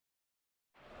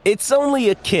It's only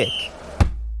a kick,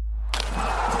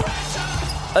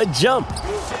 a jump,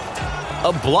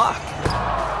 a block.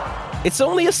 It's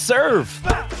only a serve.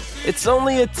 It's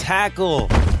only a tackle,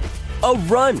 a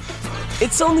run.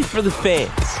 It's only for the fans.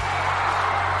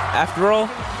 After all,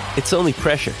 it's only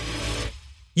pressure.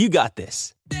 You got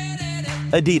this.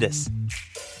 Adidas.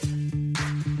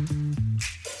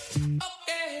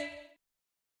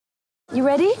 You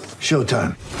ready?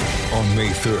 Showtime. On May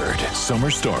 3rd, summer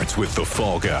starts with The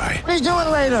Fall Guy. Let's do it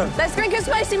later. Let's drink a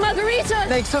spicy margarita.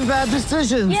 Make some bad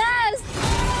decisions. Yes.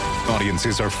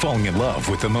 Audiences are falling in love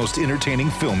with the most entertaining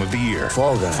film of the year.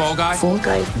 Fall Guy. Fall Guy? Fall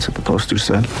Guy. That's what the poster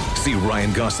said. See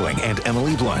Ryan Gosling and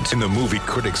Emily Blunt in the movie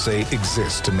critics say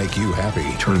exists to make you happy.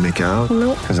 Trying to make it out?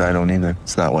 Nope. Because I don't either.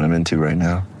 It's not what I'm into right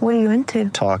now. What are you into?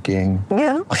 Talking.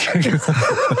 Yeah.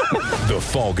 The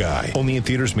Fall Guy. Only in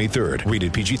theaters May 3rd.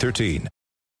 Rated PG-13.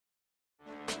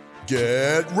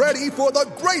 Get ready for the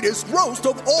greatest roast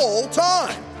of all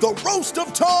time. The Roast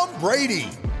of Tom Brady.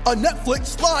 A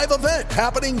Netflix live event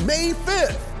happening May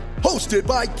 5th. Hosted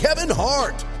by Kevin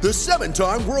Hart. The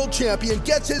 7-time world champion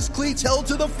gets his cleats held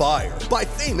to the fire by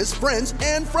famous friends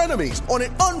and frenemies on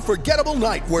an unforgettable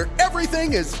night where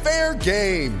everything is fair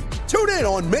game. Tune in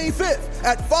on May 5th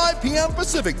at 5 p.m.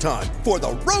 Pacific time for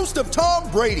the Roast of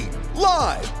Tom Brady.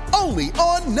 Live only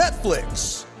on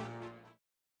Netflix.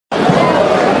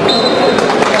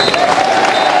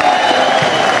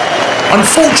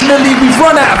 Unfortunately, we've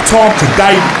run out of time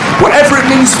today. Whatever it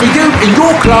means for you in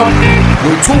your club,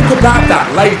 we'll talk about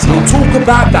that later.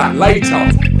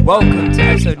 Welcome to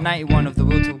episode 91 of the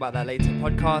We'll Talk About That Later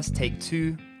podcast, take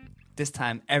 2. This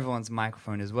time, everyone's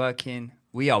microphone is working.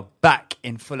 We are back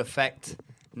in full effect.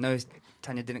 No,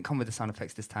 Tanya didn't come with the sound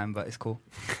effects this time, but it's cool.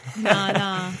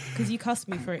 Nah, because you cussed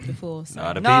me for it before. So.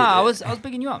 I was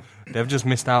bigging you up. They've just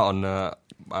missed out on the...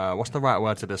 what's the right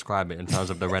word to describe it in terms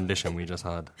of the rendition we just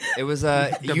heard? It was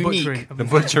unique. The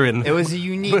butchering. It was a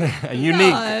unique,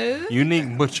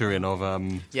 unique butchering of.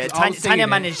 Yeah, Tanya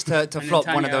managed to flop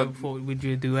one of the. Thought we'd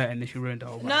do a duet and then she ruined the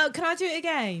whole. No, can I do it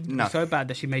again? No, so bad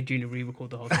that she made Junior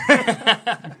re-record the whole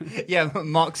thing. Yeah,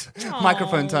 Mark's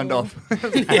microphone turned off.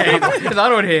 Yeah, because I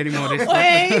don't hear anymore. This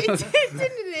Wait, didn't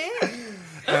it?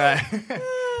 All right.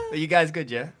 Are you guys good?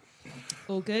 Yeah.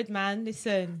 All good, man.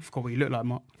 Listen. I forgot what you look like,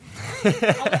 Mark.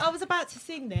 I was about to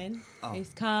sing then. Oh.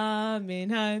 It's coming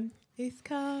home. It's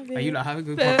coming. Are you like having a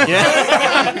good podcast?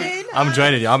 Yeah. I'm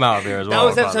joining you. I'm out of here as well. That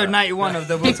was episode 91 of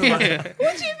the We'll Talk About That.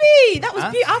 What do you mean? That was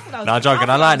beautiful. I thought that was joking.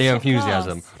 I like the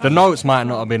enthusiasm. The notes might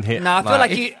not have been hit. No, I feel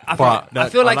like you. I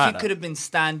feel like you could have been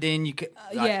standing. You could.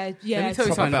 Yeah. Let me tell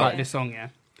you something about this song. Yeah.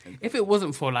 If it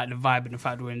wasn't for like the vibe and the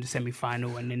fact that we're in the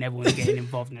semi-final and then everyone's getting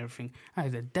involved and everything, that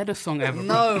is the deadest song ever.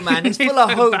 No, man, it's full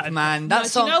of hope, man. That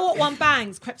song. Do you know what one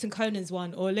bangs? Krept and Conan's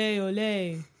one. Ole,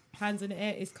 ole. Hands in the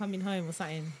air, it's coming home or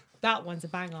something. That one's a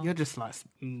banger. You're just like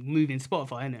moving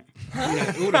Spotify, innit?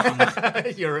 All the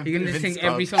songs. You're going to sing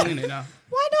every song in it now.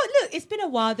 Why not? Look, it's been a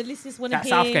while. The listeners want to hear.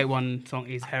 That Southgate one song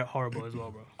is horrible as well,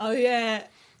 bro. Oh, yeah.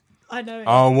 I know it.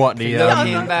 Oh, what the...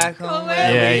 Looking back on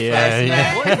where we first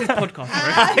met. What is this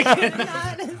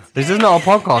podcast, bro? This is not a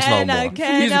podcast no more.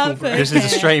 Musical, bro. This is a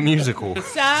straight musical.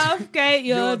 Southgate,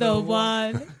 you're the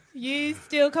one. You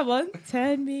still, come on,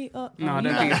 turn me up. No, I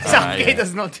don't think it's... Southgate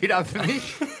does not do that for me.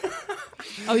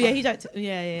 Oh, yeah, he don't...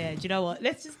 Yeah. Do you know what?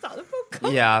 Let's just start the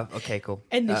podcast. Yeah, okay, cool.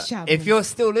 End the show. If you're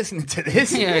still listening to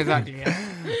this... Yeah, exactly, yeah.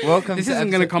 Welcome This to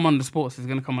isn't going to come under sports. It's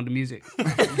going to come under music.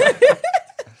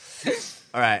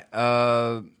 All right,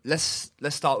 let's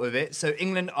start with it. So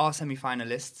England are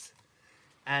semi-finalists,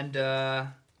 and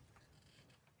on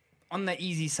the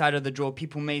easy side of the draw,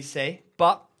 people may say,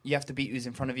 but you have to beat who's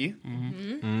in front of you.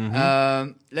 Mm-hmm.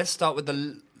 Mm-hmm. Let's start with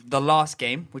the last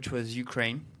game, which was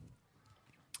Ukraine.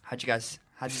 How did you guys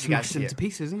Smashed them see to it?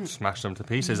 pieces, isn't it? Smashed them to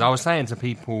pieces. I was saying to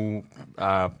people,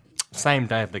 same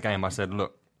day of the game, I said,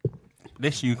 look,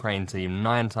 this Ukraine team,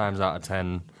 9 times out of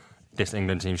 10, this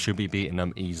England team should be beating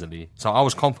them easily. So I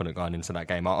was confident going into that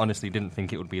game. I honestly didn't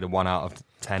think it would be the 1 out of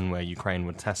 10 where Ukraine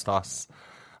would test us.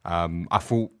 I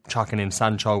thought chucking in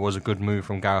Sancho was a good move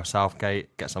from Gareth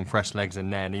Southgate, get some fresh legs in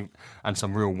there and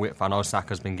some real width. I know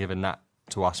Saka's been giving that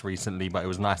to us recently, but it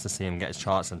was nice to see him get his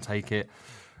chance and take it.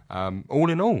 All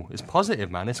in all, it's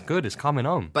positive, man. It's good. It's coming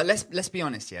on. But let's be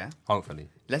honest, yeah? Hopefully.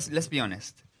 Let's be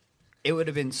honest. It would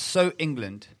have been so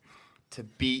England to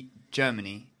beat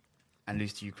Germany and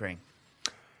lose to Ukraine.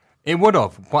 It would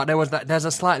have, but there's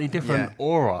a slightly different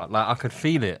aura. Like I could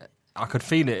feel it. I could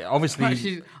feel it. Obviously, I'm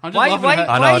just Why laughing at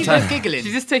her. are you both giggling?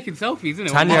 She's just taking selfies, isn't it?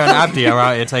 Tanya and Abdi are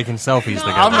out here taking selfies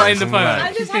together. I'm not in the phone.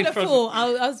 I just had a thought.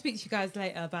 I'll speak to you guys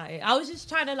later about it. I was just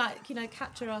trying to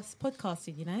capture us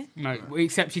podcasting, No,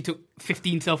 except she took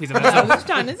 15 selfies of I was herself.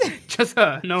 trying to. Just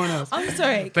her, no one else. I'm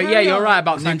sorry. But carry yeah, you're on. right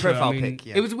about New Sancho. profile I mean, pic,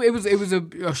 yeah. It was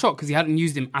a shock because he hadn't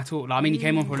used him at all. Like, I mean, he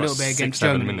came on for a For little bit against 6-7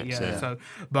 Germany. minutes, yeah. yeah. So,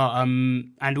 but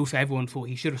and also everyone thought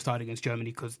he should have started against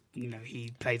Germany because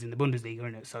he plays in the Bundesliga,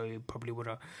 innit? So he probably would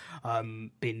have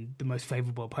been the most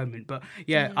favourable opponent. But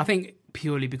yeah, I think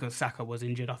purely because Saka was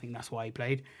injured, I think that's why he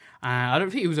played. I don't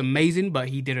think he was amazing, but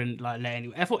he didn't let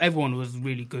anyone. I thought everyone was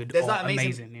really good. There's or that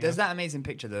amazing. There's that amazing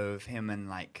picture though of him and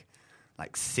like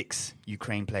 6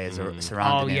 Ukraine players are Oh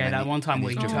surrounding him. yeah, and that one time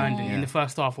where he he's turned dribbling. in the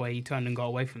first half where he turned and got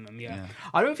away from them. Yeah.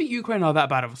 I don't think Ukraine are that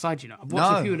bad of a side. I've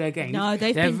watched a few of their games. No,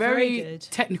 they've They're been very very good.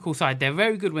 technical side. They're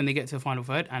very good when they get to the final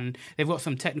third, and they've got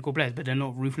some technical players, but they're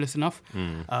not ruthless enough.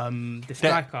 The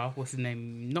striker, what's his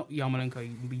name? Not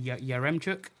Yarmolenko,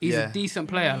 Yaremchuk. He's a decent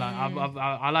player. Like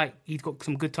I like. He's got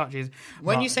some good touches.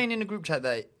 When but- you're saying in the group chat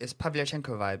that it's Pavlyuchenko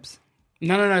vibes.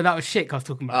 No, that was shit I was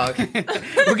talking about. Oh, okay.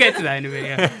 We'll get to that in a bit,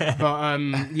 yeah.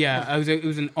 But yeah,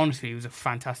 honestly, it was a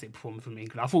fantastic performance from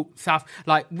England. I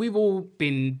thought we've all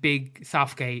been big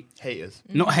Southgate Haters.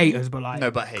 not haters, but like No,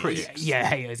 but haters. Yeah,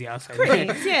 haters. Yeah, I'll say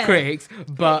Critics, yeah. critics.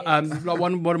 But like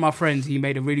one of my friends, he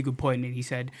made a really good point, and he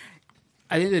said,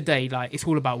 at the end of the day, like it's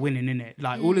all about winning, innit?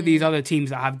 Like all of these other teams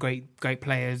that have great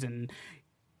players and.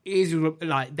 Is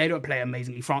like they don't play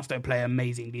amazingly. France don't play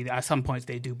amazingly. At some points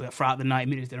they do, but throughout the 90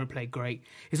 minutes they don't play great.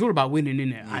 It's all about winning,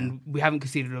 innit? And we haven't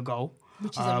conceded a goal,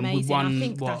 Which is amazing. We won, I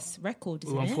think that's record, we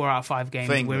isn't won it? 4 out of 5 games.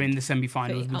 For England. We're in the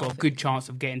semi-finals. We've got a for good chance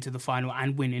of getting to the final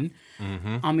and winning.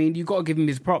 I mean, you got to give him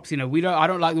his props. I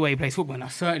don't like the way he plays football. Now,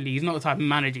 certainly, he's not the type of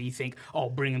manager you think,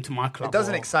 bring him to my club. It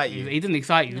doesn't excite you. He doesn't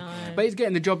excite you, but he's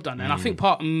getting the job done. And I think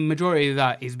majority of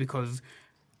that is because.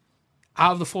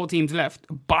 Out of the 4 teams left,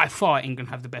 by far England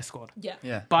have the best squad.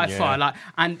 Yeah. By far,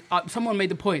 someone made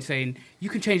the point saying you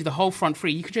can change the whole front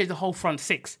 3, you can change the whole front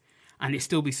 6, and it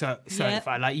still be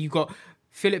certified. Like you've got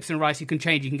Phillips and Rice, you can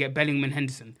change. You can get Bellingham and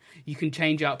Henderson. You can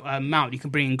change up Mount. You can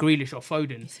bring in Grealish or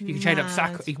Foden. You can change up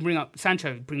Saka. You can bring up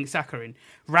Sancho. Bring Saka in.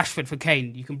 Rashford for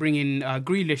Kane. You can bring in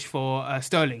Grealish for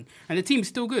Sterling, and the team's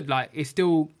still good. Like it's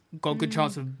still got a good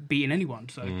chance of beating anyone.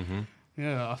 So.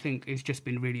 Yeah, I think it's just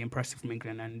been really impressive from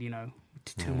England, and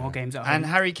 2 more games at home. And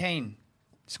Harry Kane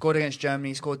scored against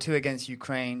Germany, scored 2 against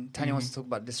Ukraine. Tanya wants to talk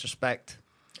about disrespect.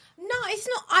 No, it's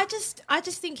not. I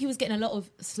just think he was getting a lot of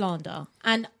slander,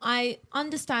 and I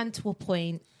understand to a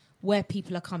point where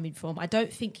people are coming from. I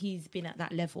don't think he's been at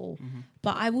that level,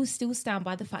 but I will still stand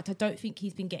by the fact I don't think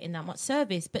he's been getting that much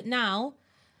service. But now,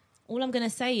 all I'm going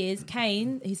to say is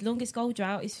Kane, his longest goal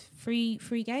drought is 3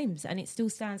 games, and it still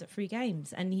stands at 3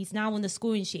 games, and he's now on the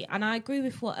scoring sheet. And I agree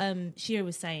with what Shearer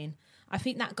was saying. I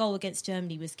think that goal against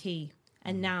Germany was key,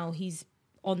 and now he's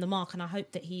on the mark, and I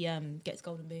hope that he gets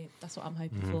golden boot. That's what I'm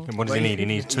hoping for. What does he need? He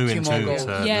needs 2 and 2 more goals.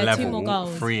 to Yeah, 2 level, more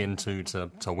goals. 3 and 2 to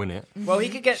win it. Well, he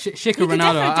could get. Shika could Ronaldo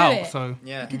definitely are do out, it. so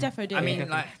Yeah. He could definitely do I it. mean,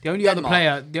 like the only Denmark.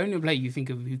 other player you think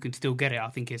of who can still get it, I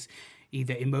think, is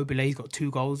either Immobile's got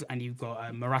 2 goals, and you've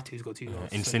got Morata's got 2 goals.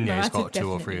 Insigne's Morata got 2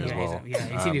 or 3 as definitely, well.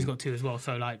 Yeah, Insigne's got 2 as well.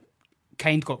 So like,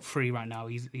 Kane's got 3 right now.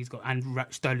 He's got, and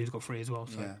Sterling's got 3 as well.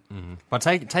 So. Yeah. But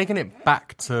taking it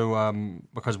back to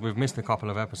because we've missed a couple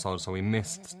of episodes, so we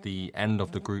missed the end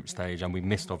of the group stage, and we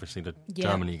missed obviously the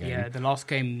Germany game. Yeah, the last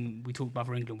game we talked about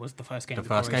for England was the first game. The of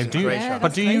first Croatia. game.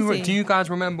 that's crazy. Do you guys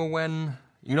remember when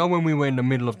we were in the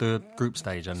middle of the group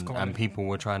stage and people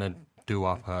were trying to do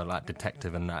up like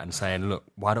detective and that and saying, look,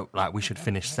 why don't we should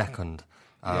finish second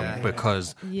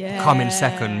because coming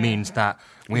second means that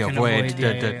we avoid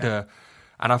the.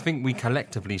 And I think we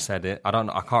collectively said it. I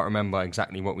can't remember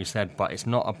exactly what we said, but it's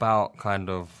not about kind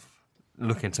of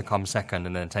looking to come second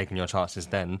and then taking your chances.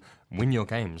 Then win your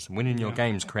games. Winning your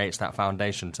games creates that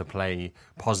foundation to play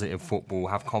positive football,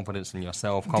 have confidence in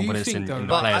yourself, confidence in the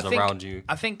players around you.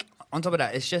 I think on top of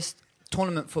that, it's just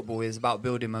tournament football is about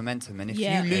building momentum, and if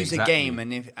Yeah. you lose Exactly. a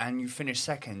game and you finish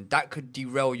second, that could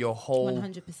derail your whole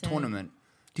 100%. tournament.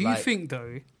 Do you think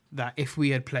though that if we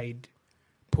had played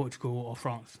Portugal or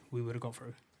France, we would have got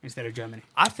through instead of Germany?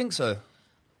 I think so.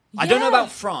 I don't know Yeah.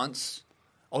 about France,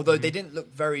 although they didn't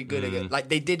look very good against, like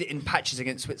they did in patches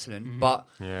against Switzerland. But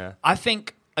Yeah. I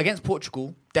think against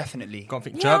Portugal, definitely. I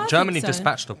think Yeah, I Germany think so.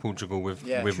 dispatched Portugal with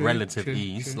True, relative true,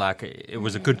 ease. true. Like it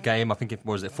was a good game. I think it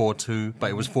was 4-2, but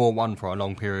it was 4-1 for a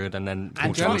long period, and then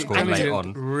Portugal Germany- scored Germany late looked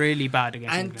on. really bad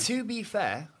against And England. to be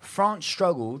fair, France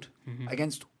struggled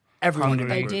against everyone in Hungary.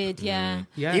 that They group. did, yeah.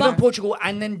 Yeah. Even But- Portugal,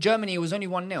 and then Germany, it was only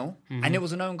 1-0, and it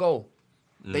was an own goal.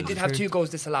 They did have True. 2 goals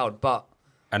disallowed, but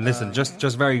And listen,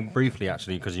 just very briefly,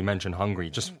 actually, because you mentioned Hungary,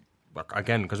 just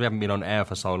again, because we haven't been on air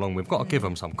for so long, we've got to give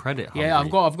them some credit. Hungary. Yeah, I've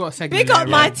got a segment. Big up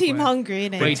my team, Hungary,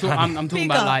 innit? I'm talking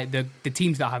about like the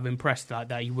teams that have impressed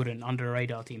that you wouldn't under a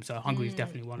radar team. So Hungary is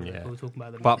definitely one of them. We're talking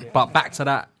about them. But back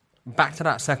to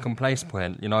that second place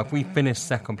point. If we finish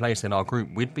second place in our group,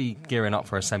 we'd be gearing up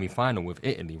for a semi-final with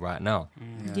Italy right now.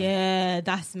 Yeah,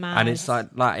 that's mad. And it's like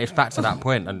it's back to that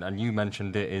point, and you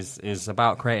mentioned it is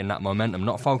about creating that momentum,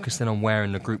 not focusing on where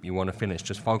in the group you want to finish.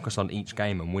 Just focus on each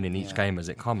game and winning each game as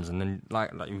it comes, and then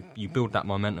like you build that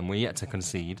momentum. We're yet to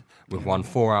concede. We've won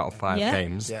 4 out of 5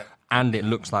 games. Yeah. And it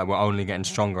looks like we're only getting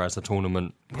stronger as the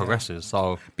tournament progresses.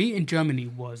 So beating Germany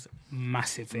was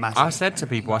massive. I said to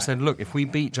people, look, if we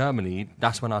beat Germany,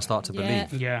 that's when I start to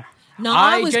believe. Yeah. No,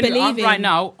 I was believing. Right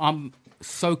now, I'm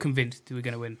so convinced that we're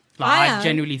going to win. I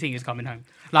genuinely think it's coming home.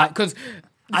 Because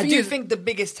I do think the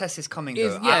biggest test is coming,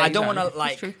 though. I don't want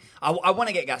to, I want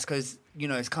to get gas because,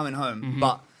 it's coming home. Mm-hmm.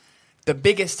 But the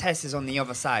biggest test is on the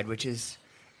other side, which is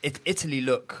if Italy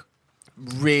look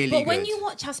really good. But when you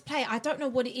watch us play, I don't know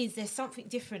what it is. There's something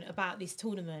different about this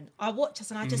tournament. I watch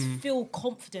us and I just feel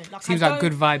confident. Seems like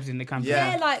good vibes in the camp.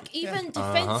 Yeah, even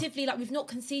defensively, we've not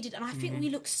conceded. And I think we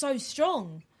look so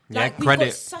strong. We've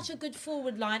got such a good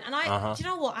forward line. And do you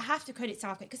know what? I have to credit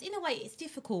Southgate because in a way it's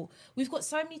difficult. We've got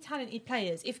so many talented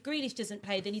players. If Grealish doesn't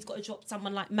play, then he's got to drop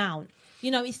someone like Mount.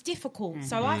 It's difficult.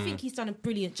 So I think he's done a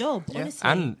brilliant job, honestly.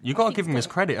 And you got to give him his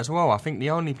credit as well. I think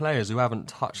the only players who haven't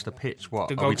touched the pitch, are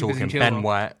we talking? Ben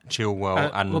White,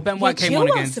 Chilwell, and... Ben White came on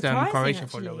against Croatia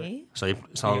for a little bit.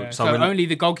 So only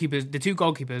the goalkeepers, the 2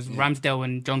 goalkeepers, Ramsdale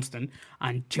and Johnston,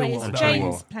 and Chilwell.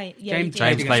 James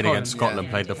played against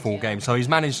Scotland, played the full game. So he's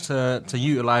managed to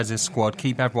utilise his squad,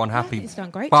 keep everyone happy. He's done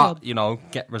a great job.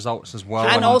 But, get results as well.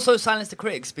 And also silence the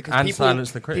critics. Because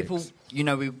people,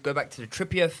 we go back to the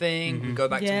Trippier thing, we go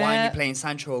back to why you're playing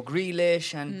Sancho or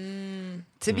Grealish. And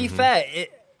to be fair,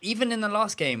 even in the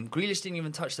last game, Grealish didn't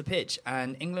even touch the pitch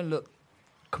and England looked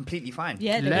completely fine.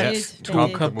 Yeah, let's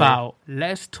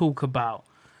talk about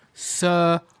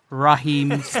Sir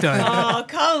Raheem Sterling. Oh,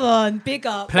 come on, big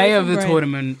up. Player of the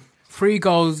tournament, 3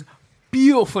 goals,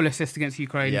 beautiful assist against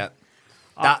Ukraine. Yeah.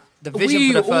 The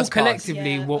vision for the first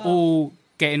collectively were all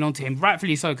getting onto him,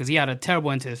 rightfully so, because he had a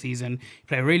terrible end to the season. He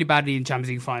played really badly in Champions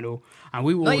League final, and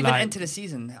we were not all even end to the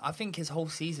season. I think his whole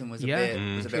season was a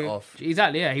bit off.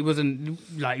 Exactly, yeah. He wasn't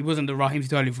the Raheem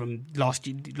Sterling from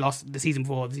the season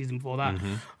before that.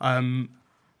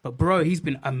 But bro, he's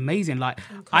been amazing.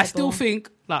 Incredible. I still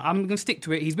think I'm gonna stick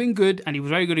to it. He's been good, and he was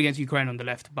very good against Ukraine on the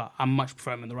left, but I much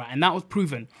prefer him on the right, and that was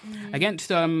proven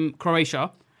against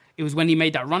Croatia. It was when he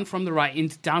made that run from the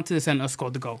right down to the centre,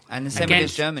 scored the goal. And the same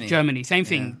against Germany. Germany, same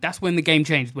thing. Yeah. That's when the game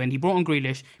changed. When he brought on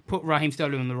Grealish, put Raheem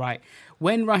Sterling on the right.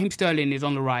 When Raheem Sterling is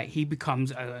on the right, he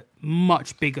becomes a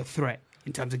much bigger threat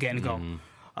in terms of getting a goal.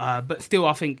 But still,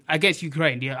 I think against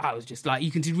Ukraine, I was just you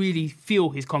can really feel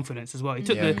his confidence as well. He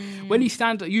took when he's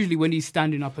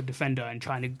standing up a defender and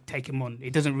trying to take him on,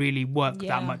 it doesn't really work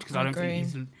that much because I don't think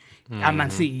he's. At Man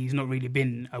City, he's not really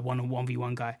been a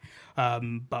 1v1 guy.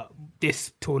 But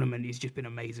this tournament, he's just been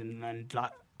amazing. And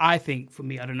I think, for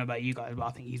me, I don't know about you guys, but I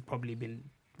think he's probably been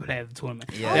player of the tournament.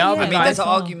 Yeah. There's an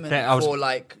argument for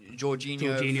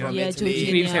Jorginho from Italy. You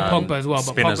can even say Pogba as well.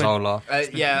 But Spinazzola.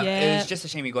 It was just a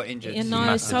shame he got injured.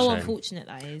 It's so unfortunate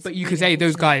that is. But you could say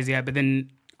those guys, but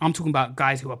then I'm talking about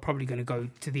guys who are probably going to go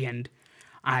to the end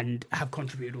and have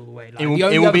contributed all the way. The only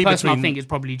other person I think is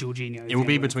probably Jorginho. It will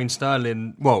be between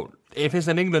Sterling. Well, if it's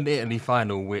an England-Italy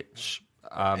final, which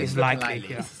it's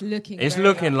likely. It's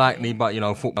looking likely, but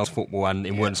football's football, and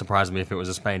it wouldn't surprise me if it was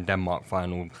a Spain-Denmark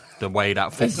final. The way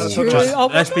that football,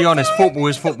 let's be honest, football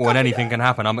is football, and anything can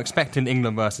happen. I'm expecting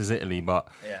England versus Italy, but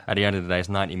at the end of the day, it's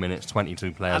 90 minutes,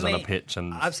 22 players on a pitch,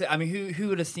 and who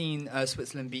would have seen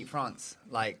Switzerland beat France?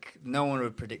 No one would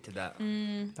have predicted that.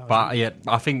 But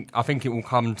I think it will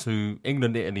come to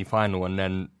England-Italy final, and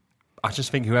then I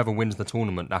just think whoever wins the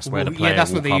tournament, that's where the player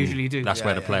that's will what come. They usually do. That's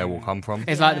where the player will come from.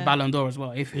 It's like the Ballon d'Or as well.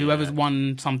 If whoever's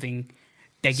won something,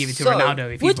 they give it to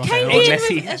Ronaldo. If would Kane be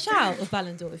Messi. a shout of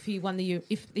Ballon d'Or if he won the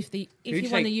if he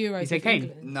won the Euros? You say Kane?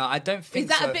 England? No, I don't think. Is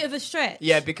that so. A bit of a stretch?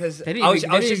 Yeah, because they I was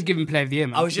just giving Player of the Year.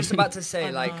 Man. I was just about to say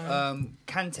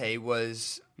Kante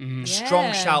was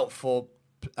strong shout for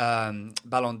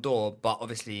Ballon d'Or, but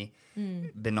obviously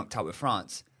been knocked out with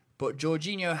France. But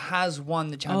Jorginho has won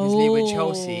the Champions League with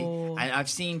Chelsea, and I've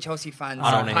seen Chelsea fans.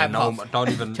 Don't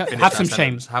even have some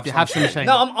shame. Have some shame.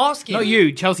 No, I'm asking. Not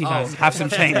you, Chelsea fans. Have some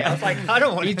shame. I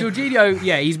don't want. Jorginho,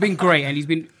 he's been great, and he's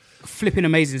been flipping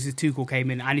amazing since Tuchel came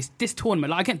in. And it's this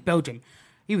tournament, against Belgium,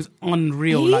 He was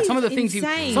unreal. Like some of the things,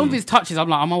 insane. some of his touches, I'm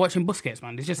like, am I watching Busquets,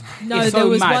 man? It's just No, it's there so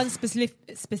was mad. one specific.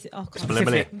 Oh,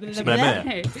 Split.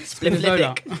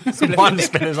 Spinazzola. One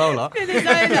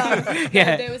Spinazzola.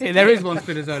 Yeah, There was a there is one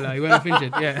Spinazzola. He went off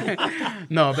injured. Yeah,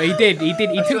 no, but he did. He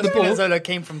took the ball. Spinazzola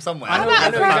came from somewhere. I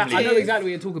know exactly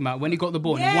what you're talking about. When he got the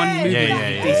ball, in one movement,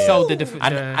 Yeah. he sold the difference.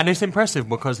 And it's impressive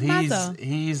because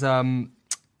he's the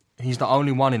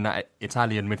only one in that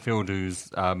Italian midfield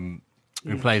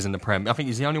who plays in the Prem. I think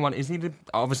he's the only one.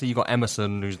 Obviously you got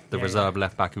Emerson, who's the reserve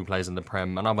left back who plays in the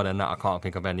Prem, and other than that, I can't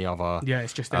think of any other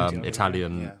it's just them two,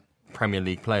 Italian Premier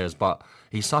League players. But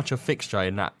he's such a fixture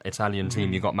in that Italian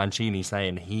team. You got Mancini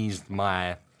saying he's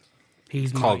my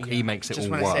cog. He makes it all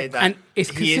work. Say that and it's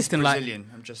he consistent. Is like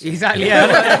Brazilian. I'm just exactly.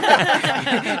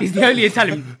 Yeah, he's the only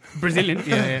Italian Brazilian.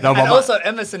 Yeah. No, and also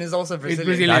Emerson is also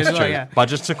Brazilian. That's as well, true. yeah. But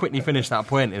just to quickly finish that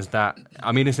point is that,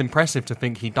 I mean, it's impressive to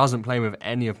think he doesn't play with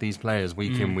any of these players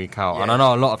week in, week out. Yeah. And I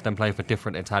know a lot of them play for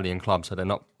different Italian clubs, so they're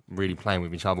not really playing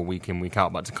with each other week in, week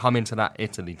out. But to come into that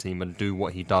Italy team and do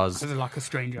what he does like a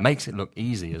stranger makes it look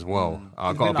easy as well.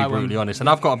 I've got to be like brutally honest. And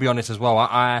I've got to be honest as well.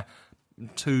 I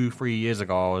 2-3 years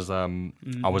ago,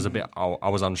 I was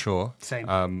unsure.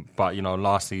 Same. But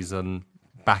last season,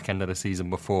 back end of the season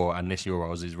before, and this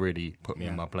Euros, he's really put me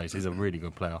in my place. He's a really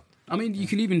good player. I mean, you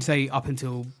can even say up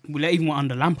until even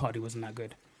under Lampard, he wasn't that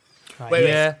good.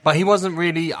 Yeah, but he wasn't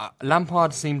really.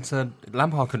 Lampard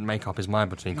couldn't make up his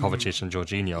mind between Kovacic and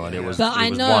Jorginho, and it was. But it I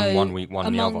was know one week,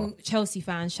 one the other. among Chelsea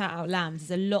fans, shout out Lambs,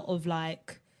 there's a lot of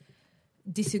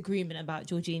disagreement about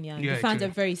Jorginho. Yeah, the fans true.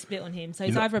 are very split on him. So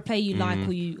it's either a player you like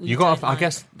or you. You got. don't I like.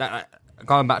 guess that.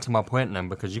 Going back to my point then,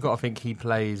 because you got to think he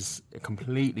plays a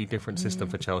completely different system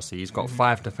for Chelsea. He's got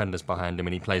 5 defenders behind him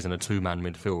and he plays in a 2-man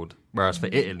midfield. Whereas for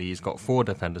Italy, he's got 4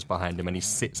 defenders behind him and he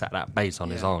sits at that base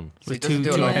on his own. So he doesn't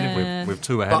do a lot of it. With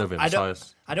 2 ahead of him. I So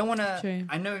don't want to. True.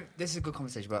 I know this is a good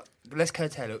conversation, but let's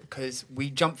curtail it because we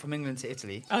jumped from England to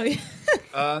Italy. Oh,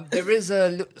 yeah. There is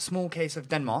a small case of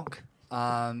Denmark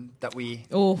that we.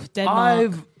 Oh,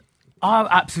 Denmark. I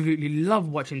absolutely love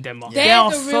watching Denmark. They're They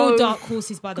are the real so dark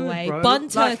horses, by the good, way. bro. Bun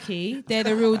Like- Turkey, they're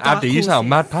the real dark Abdi, you horses. sound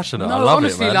mad passionate. No, I love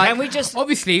honestly, it, man. like Can we just-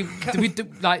 obviously Can we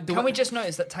just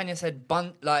notice that Tanya said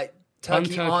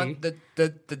Turkey aren't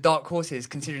the dark horses,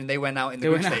 considering they went out in the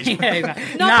group stage. Yeah, exactly.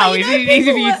 No, now but it's you know easy for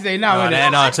people you to say now. isn't it?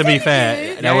 No, to be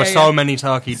fair, there were so many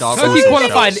Turkey dark Turkey horses.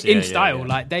 qualified Yeah, in yeah, style, yeah.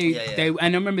 like they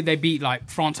and I remember they beat like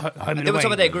France home and they were away,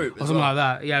 top of their group or as something well.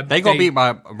 like that. Yeah, They got beat by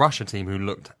a Russia team who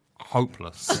looked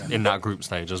hopeless in that group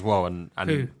stage as well, and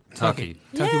Who? Turkey.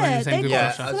 Turkey were in the same group. Yeah,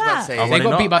 as I Russia. was about to say Oh, They were got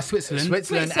not? beat by Switzerland.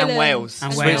 Switzerland and Wales.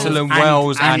 And Switzerland, Wales,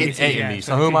 Wales, and Italy, Italy. yeah.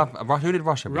 So who did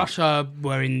Russia beat? Russia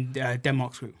were in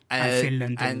Denmark's group and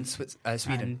Finland and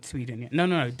Sweden. And Sweden. Yeah.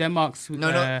 No. Denmark's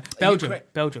No, Belgium. Ukraine.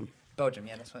 Belgium. Belgium,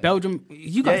 yeah, that's fine. Belgium.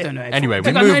 You guys Yeah, don't know. anything. Anyway, we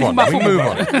You guys know move on. anything We about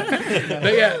move football. on.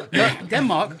 But yeah,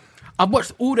 Denmark. I've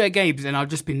watched all their games and I've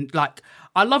just been like,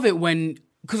 I love it when,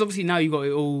 because obviously now you've got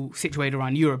it all situated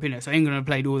around Europe, innit? So England have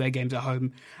played all their games at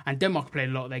home and Denmark played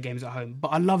a lot of their games at home. But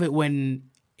I love it when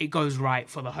it goes right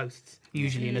for the hosts,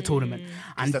 usually in a tournament.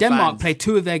 And the Denmark fans. played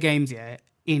 2 of their games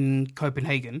in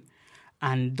Copenhagen.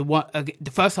 And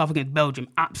the first half against Belgium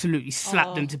absolutely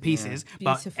slapped them to pieces,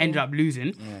 but Beautiful. ended up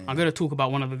losing. I'm going to talk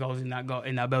about one of the goals in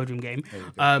that Belgium game.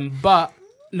 But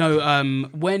no,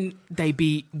 when they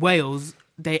beat Wales,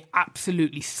 they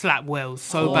absolutely slapped Wales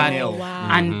so badly. Wow.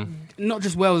 And not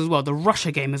just Wales as well, the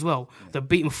Russia game as well. They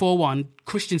beat them 4-1.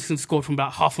 Christensen scored from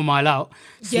about half a mile out.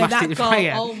 Yeah, Smashed that it goal.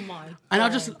 right. Oh my god. And I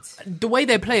just, the way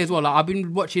they play as well, like I've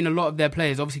been watching a lot of their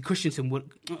players. Obviously,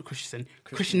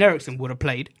 Christian Eriksen would have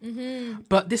played.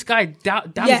 But this guy,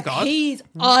 Damsgaard, he's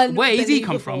where has he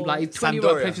come from? unbelievable. Like, he's 20 years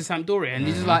old, plays for Sampdoria. And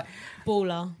he's just like,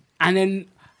 Baller. and then,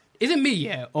 is it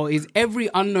me, or is every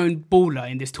unknown baller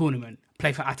in this tournament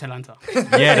play for Atalanta?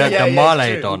 Yeah, the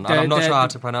Male true. Don. I'm not sure how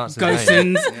to pronounce his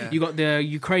name. Gosens, you got the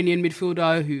Ukrainian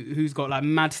midfielder who's got like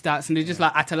mad stats, and they're just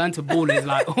like Atalanta ballers,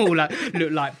 like all like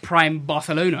look like prime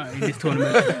Barcelona in this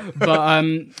tournament. But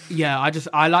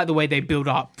I like the way they build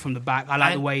up from the back. I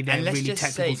like the way they're and let's really just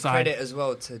technical say side. credit as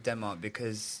well to Denmark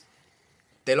because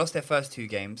they lost their first 2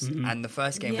 games, and the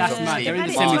first game Yeah. was That's mad. obviously They're in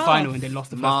the Had it semi-final tough. and they lost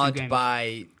the first 2 marred games.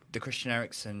 by the Christian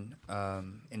Eriksen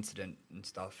incident and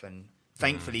stuff, and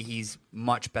thankfully he's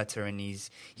much better, and he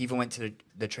even went to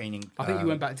the training. I think he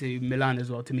went back to Milan as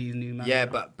well to meet his new manager. Yeah,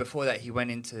 but before that, he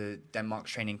went into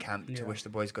Denmark's training camp to wish the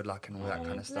boys good luck and all that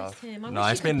kind of Bless stuff. him. I No,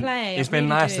 wish it's he could been play. it's I been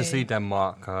really nice do. to see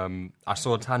Denmark. I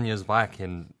saw Tanya's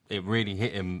Viking. It really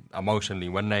hit him emotionally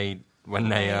when they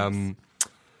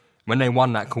when they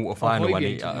won that quarter final,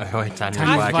 when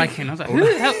Tanya's Viking. I was like, who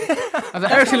the hell? I was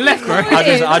like, Ericsson left, bro.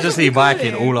 I just see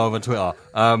Viking all over Twitter.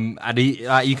 And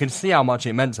you can see how much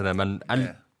it meant to them,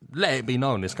 and let it be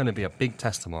known, it's going to be a big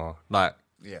test tomorrow. Like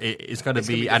it's going to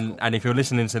be, and if you're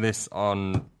listening to this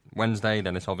on Wednesday,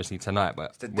 then it's obviously tonight.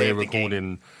 But we're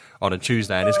recording on a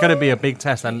Tuesday, and it's going to be a big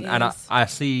test. And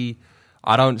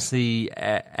I don't see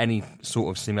any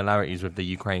sort of similarities with the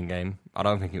Ukraine game. I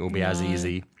don't think it will be as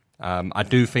easy. I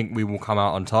do think we will come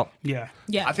out on top. Yeah.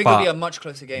 I think it'll be a much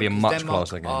closer game. Be a much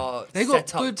closer game. They got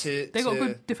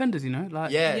good defenders, you know.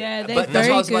 Like but that's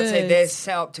what I was about to say. They're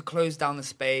set up to close down the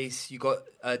space. You got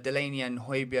Delaney and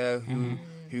Højbjerg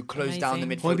who closed down the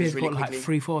midfield really quickly. Got like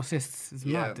 3-4 assists. It's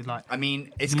mad. Like, I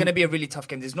mean, it's going to be a really tough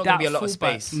game. There's not going to be a lot of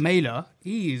space. Mailer,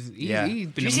 he's been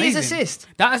amazing. Did you see his assist?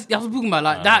 That's what I was talking about.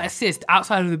 Like that assist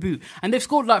outside of the boot, and they've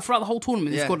scored like throughout the whole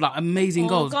tournament. They've scored like amazing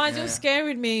goals. Guys, you're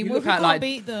scaring me. You What if we can't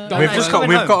beat them?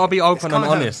 We've got to be open and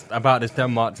honest about this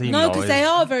Denmark team. No, because they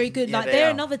are very good. Like they're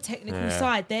another technical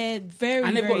side. They're very,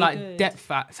 and they've got like like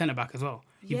depth at centre back as well.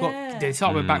 They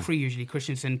start with back three usually: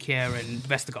 Christensen, Kjær, and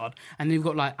Vestergaard, and they've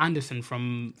got like Anderson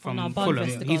from Fulham.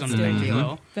 He's on the bench as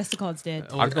well. Vestergaard's dead.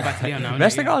 I'll go back to Leon now.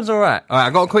 Vestergaard's all right. All right, I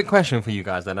got a quick question for you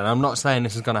guys then, and I'm not saying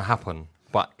this is going to happen,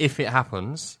 but if it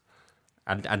happens,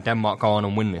 and Denmark go on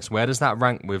and win this, where does that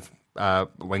rank with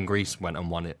when Greece went and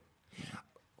won it?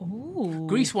 Ooh.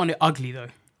 Greece won it ugly though.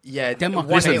 Yeah, Denmark.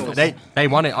 They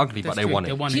won it ugly, but they won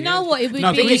it. Do you know what? It would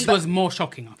be Greece was more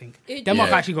shocking. I think Denmark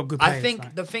actually got good players. I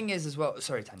think the thing is as well.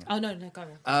 Sorry, Tanya. Oh no, go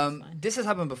on. This has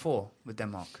happened before with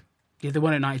Denmark. Yeah, they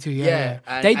won at 92.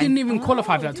 Yeah. They didn't even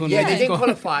qualify for that tournament. Yeah, they didn't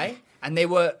qualify, and they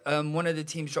were one of the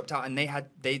teams dropped out, and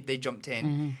they jumped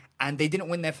in, and they didn't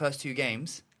win their first two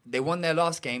games. They won their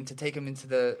last game to take them into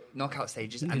the knockout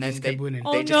stages, and then they winning.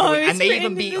 And they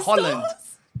even beat Holland.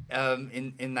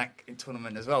 In that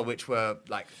tournament as well, which were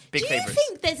like big favourites. Do you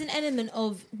think there's an element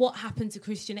of what happened to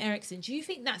Christian Eriksen? Do you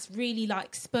think that's really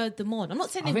like spurred them on? I'm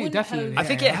not saying they wouldn't. Definitely. I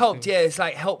think it helped. Yeah, it's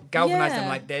like helped galvanise them.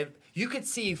 Like you could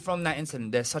see from that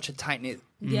incident, there's such a tight knit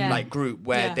like group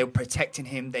where they were protecting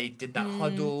him. They did that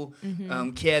huddle.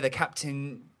 Kjær, the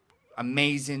captain,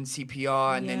 amazing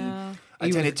CPR, and then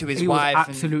attended to his wife. He was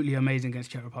absolutely amazing against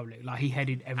Czech Republic. Like he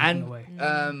headed everything away.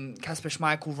 Kasper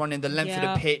Schmeichel running the length of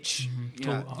the pitch.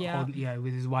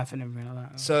 With his wife and everything like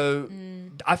that. So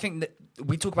I think that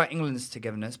we talk about England's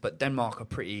togetherness, but Denmark are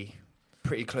pretty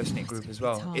close knit group as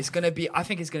well. It's going to be. I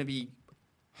think it's going to be.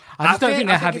 I just don't think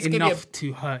they have enough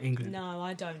to hurt England. No,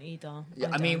 I don't either.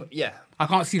 I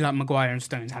can't see like Maguire and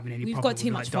Stones having any. We've got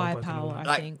too much firepower.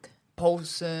 I think.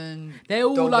 Poulsen, they're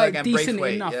all Dolberg like and decent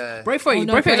Braithwaite, enough. Braithwaite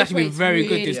has actually been very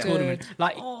good this tournament.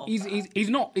 Like Oh, he's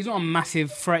not a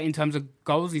massive threat in terms of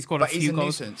goals. He's scored a few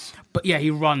goals. Nuisance. But yeah,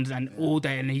 he runs and all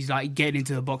day, and he's like getting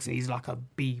into the box, and he's like a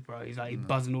bee, bro. He's like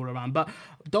buzzing all around. But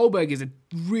Dolberg is a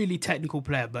really technical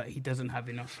player, but he doesn't have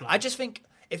enough. Like, I just think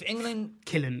if England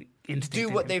killing do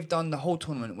what they've done the whole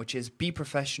tournament, which is be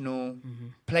professional,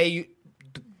 play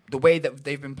the way that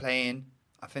they've been playing,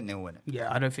 I think they'll win it.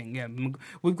 Yeah, I don't think. Yeah,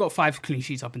 we've got 5 clean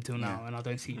sheets up until now, and I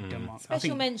don't see Denmark.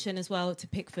 Special mention as well to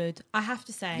Pickford. I have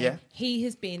to say, he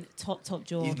has been top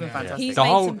jaw. He's been fantastic. He's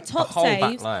made some top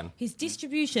saves. His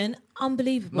distribution,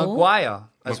 unbelievable. Maguire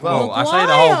as well. I say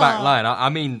the whole back line. I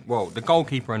mean, the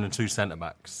goalkeeper and the 2 centre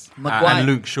backs, and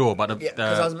Luke Shaw. But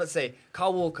because I was about to say,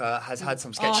 Carl Walker has had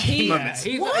some sketchy moments.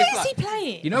 Why is he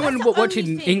playing? You know, when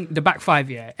watching the back 5,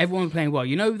 the everyone was playing well.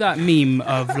 You know that meme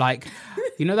of like.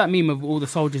 You know that meme of all the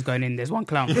soldiers going in? There's one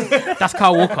clown. That's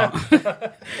Kyle Walker.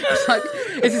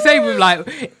 It's the same with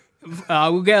like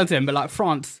we'll get onto him, but like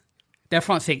France, their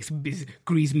front 6 is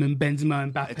Griezmann,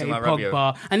 Benzema, Mbappe,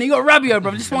 Pogba, and then you got Rabiot,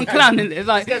 bro. Just one clown. It's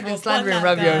like slandering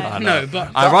Rabiot. No,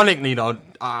 but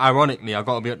ironically, I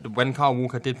got to be when Kyle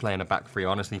Walker did play in a back 3. I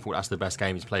honestly thought that's the best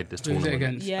game he's played this tournament.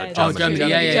 Against? Germany.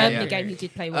 Germany game he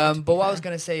did play well. But what I was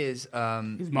going to say is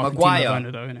Maguire,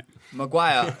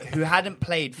 who hadn't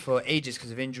played for ages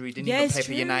because of injury, didn't even play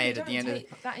for United at the end of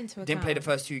didn't play the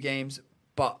first 2 games.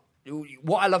 But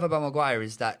what I love about Maguire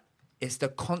is that it's the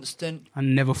constant I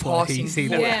never thought he'd see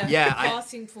that.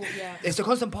 Passing forward, it's the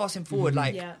constant passing forward.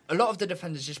 Like a lot of the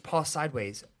defenders just pass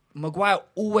sideways. Maguire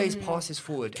always passes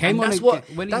forward. Just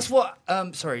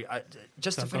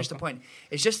to finish the point,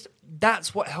 it's just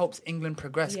that's what helps England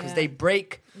progress because they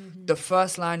break the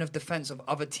first line of defence of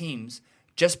other teams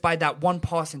just by that one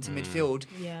pass into midfield,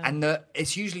 and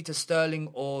it's usually to Sterling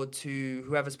or to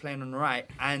whoever's playing on the right,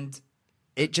 and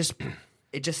it just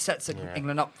sets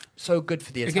England up so good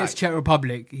for the attack. Against Czech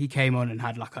Republic, he came on and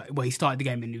had he started the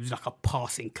game and he was like a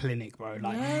passing clinic, bro.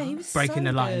 Like he was breaking so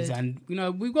the lines, good. and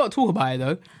we've got to talk about it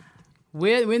though.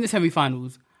 We're in the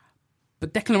semi-finals.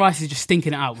 But Declan Rice is just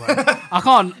stinking it out, bro. I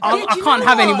can't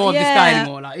have any more of this guy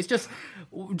anymore. Like, it's just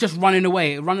running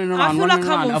away, running around,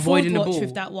 avoiding the ball.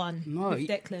 With that one, with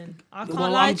Declan. I can't well,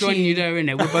 lie I'm to joining you there,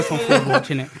 innit? We're both on forward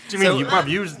watching it. Do you mean, bruv,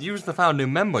 you was the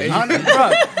founding member? I know,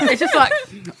 bro. It's just like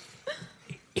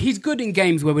he's good in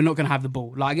games where we're not going to have the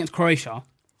ball. Like against Croatia,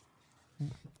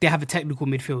 they have a technical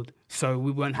midfield, so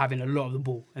we weren't having a lot of the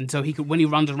ball. And so he could, when he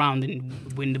runs around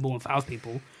and win the ball and fouls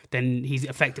people, then he's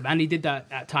effective. And he did that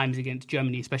at times against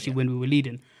Germany, especially when we were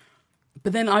leading.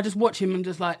 But then I just watch him and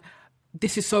just like,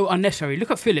 this is so unnecessary.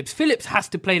 Look at Phillips. Phillips has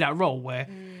to play that role where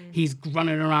he's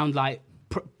running around like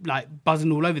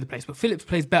buzzing all over the place. But Phillips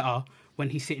plays better when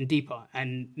he's sitting deeper,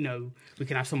 and we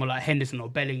can have someone like Henderson or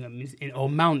Bellingham or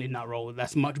Mount in that role.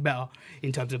 That's much better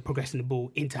in terms of progressing the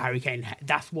ball into Harry Kane.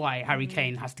 That's why Harry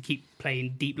Kane has to keep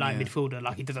playing deep line midfielder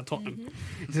like he does at Tottenham.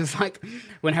 It's just like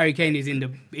when Harry Kane is in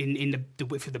the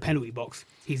width of the penalty box,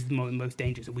 he's the most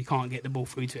dangerous, and we can't get the ball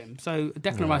through to him. So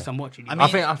Declan Rice, I'm watching. I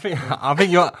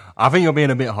think you're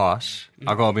being a bit harsh.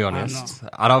 I gotta be honest.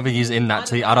 I don't think he's in that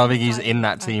team. I don't think he's in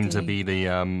that team to be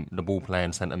the ball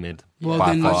playing centre mid. Well,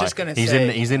 then I was just gonna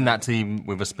say he's in that team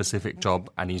with a specific job,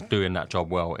 and he's doing that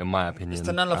job well, in my opinion. It's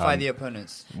to nullify the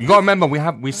opponents. You got to remember,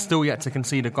 we're still yet to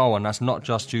concede a goal, and that's not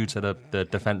just due to the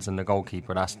defence and the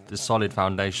goalkeeper. That's the solid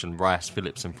foundation. Rice,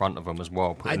 Phillips in front of them as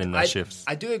well, putting in their shifts.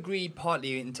 I do agree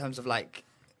partly in terms of like,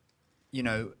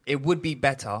 it would be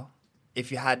better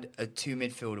if you had a two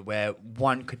midfield where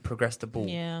one could progress the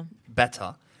ball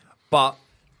better, but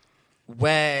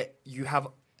where you have.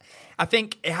 I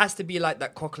think it has to be like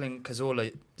that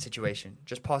Coquelin-Cazorla situation.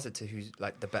 Just pass it to who's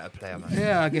like the better player, man.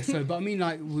 Yeah, I guess so. But I mean,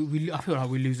 like, I feel like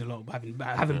we lose a lot by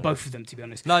having both of them, to be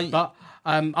honest. But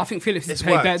I think Phillips has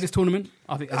played better this tournament.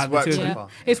 I think it's worked so far.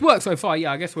 It's worked so far.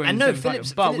 Yeah, I guess we're in the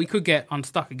Phillips, but we could get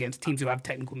unstuck against teams who have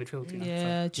technical midfield.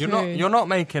 Yeah, so. true. You're not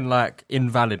making like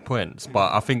invalid points,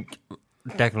 but I think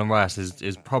Declan Rice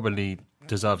is probably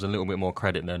deserves a little bit more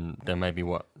credit than maybe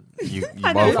what you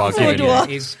both are giving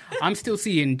him. I'm still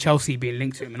seeing Chelsea being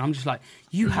linked to him, and I'm just like,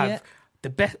 you have the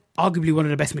best, arguably one of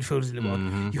the best midfielders in the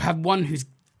world. You have one who's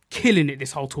killing it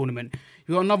this whole tournament.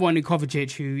 You got another one in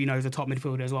Kovacic, who is a top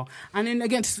midfielder as well. And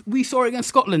then we saw it against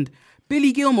Scotland.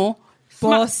 Billy Gilmore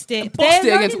bossed it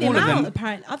against all of them.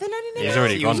 Apparently, are they loaning him? He's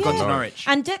already gone to Norwich.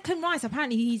 And Declan Rice,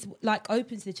 apparently, he's like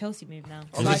open to the Chelsea move now.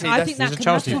 I think that's a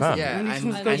Chelsea fan. Yeah,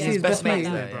 and his best mate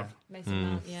there.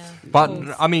 But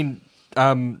I mean,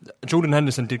 Jordan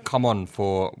Henderson did come on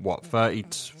for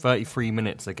 33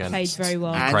 minutes against played very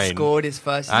well Ukraine. And scored his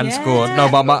first. Scored. No,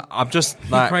 but I'm just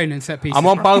like Ukraine and set pieces. I'm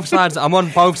on both sides. I'm on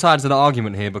both sides of the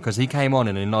argument here because he came on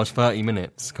and in those 30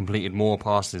 minutes completed more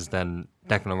passes than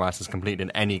Declan Rice has completed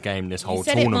in any game this whole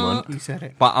tournament. You said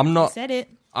it. But I'm not. You said it.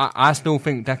 I still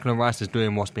think Declan Rice is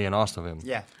doing what's being asked of him.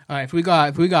 Yeah. All right. If we go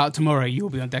out tomorrow, you'll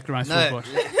be on Declan Rice. No.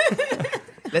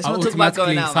 Let's not talk about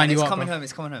going out, man. It's coming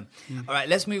home. All right,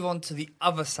 let's move on to the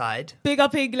other side. Big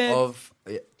up England.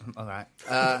 All right.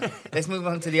 Let's move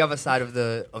on to the other side of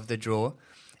the draw.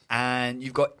 And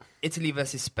you've got Italy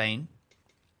versus Spain.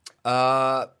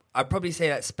 I'd probably say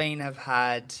that Spain have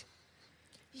had...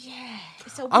 Yeah,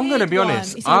 it's a weird I'm going to be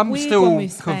honest. I'm still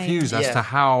confused as to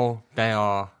how they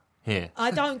are here.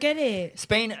 I don't get it.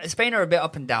 Spain are a bit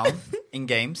up and down in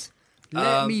games.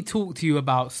 Let me talk to you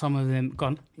about some of them.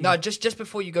 Gone. No, just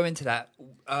before you go into that,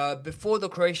 before the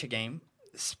Croatia game,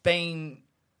 Spain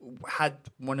had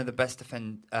one of the best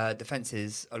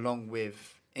defenses along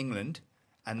with England,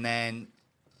 and then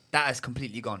that has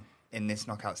completely gone in this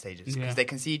knockout stages because they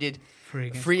conceded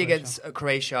three against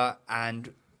Croatia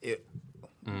and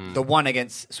the one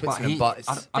against Switzerland. But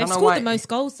they've scored the most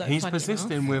goals, though. He's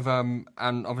persisting with, and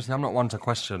obviously I'm not one to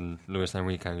question Luis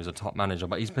Enrique, who's a top manager,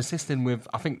 but he's persisting with,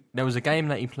 I think there was a game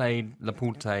that he played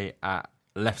Laporte at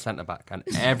left centre-back and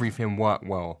everything worked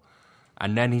well.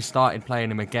 And then he started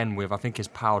playing him again with, I think it's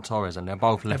Pau Torres, and they're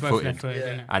both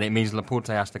left-footed. And it means Laporte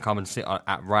has to come and sit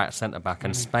at right centre-back,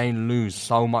 and Spain lose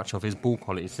so much of his ball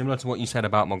quality, similar to what you said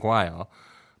about Maguire,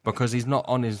 because he's not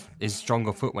on his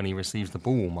stronger foot when he receives the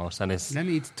ball almost. And it's... Let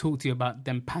me talk to you about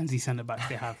them pansy centre-backs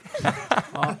they have.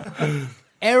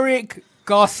 Eric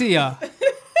Garcia.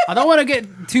 I don't want to get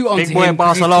too onto him. Big boy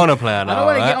Barcelona player now. I don't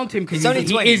want to get onto him because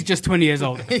he is just 20 years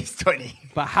old. He's 20.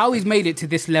 But how he's made it to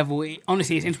this level,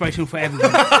 honestly, it's inspirational for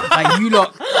everyone. Like, you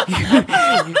lot...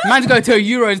 man's going to a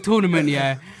Euros tournament,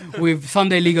 with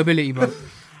Sunday League ability, bro.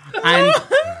 And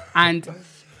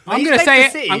I'm going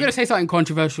to say something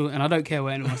controversial, and I don't care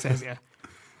what anyone says,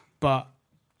 but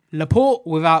Laporte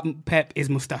without Pep is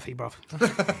Mustafi, bro.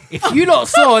 If you lot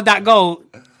saw that goal,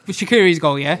 Shaqiri's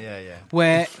goal,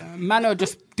 where Mano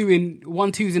just doing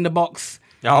 1-2s in the box,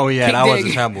 Oh yeah, Kicked that was it.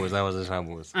 a shambles. That was a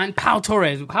shambles. And Pau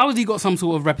Torres, how has he got some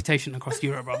sort of reputation across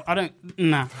Europe, bro? I'm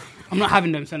not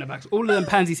having them centre backs. All of them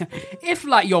pansy. If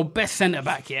like your best centre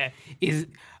back, is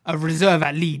a reserve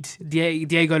at Leeds,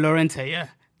 Diego Llorente,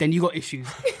 then you got issues.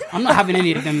 I'm not having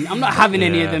any of them. I'm not having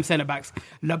any of them centre backs.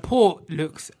 Laporte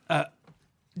looks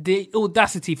the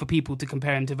audacity for people to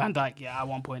compare him to Van Dijk. At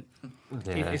one point,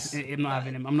 I'm not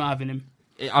having him. I'm not having him.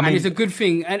 I mean, and it's a good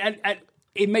thing, and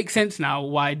it makes sense now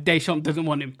why Deschamps doesn't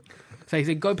want him. So he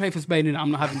said, "Go play for Spain, and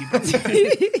I'm not having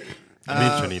you."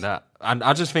 Literally that, and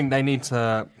I just think they need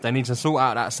to sort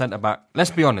out that centre back.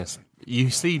 Let's be honest. You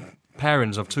see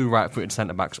pairings of two right-footed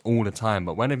centre backs all the time,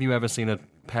 but when have you ever seen a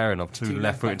pairing of two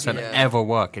left-footed centre ever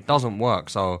work? It doesn't work.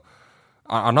 So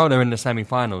I know they're in the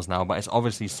semi-finals now, but it's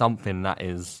obviously something that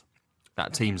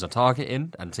teams are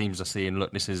targeting and teams are seeing.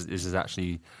 Look, this is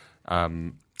actually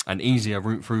an easier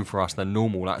route through for us than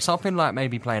normal. Like something like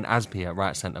maybe playing Aspi at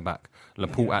right centre back,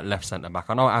 Laporte at left centre back.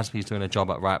 I know Aspi's doing a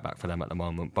job at right back for them at the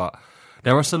moment, but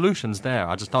there are solutions there.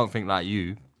 I just don't think like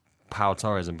Pau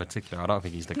Torres in particular, I don't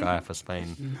think he's the guy for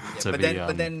Spain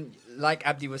but then, like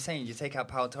Abdi was saying, you take out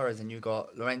Pau Torres and you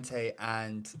got Llorente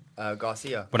and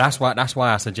Garcia. But that's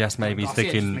why I suggest maybe Garcia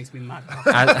sticking makes me mad.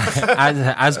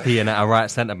 Aspi in at a right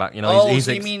centre back. You know,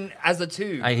 so you mean as a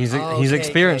two? He's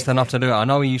experienced enough to do it. I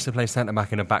know he used to play centre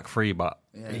back in a back three, but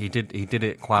he did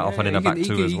it quite often in a back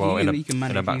two as well, in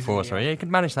a back four. So he can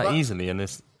manage that easily. And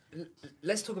this.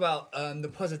 Let's talk about the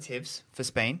positives for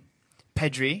Spain.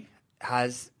 Pedri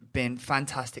has been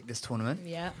fantastic this tournament.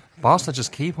 Yeah. Barca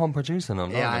just keep on producing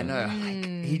them. I know.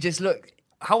 He just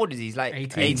how old is he? He's like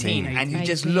 18. And he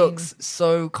just 18. looks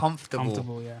so comfortable.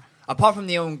 Comfortable, yeah. Apart from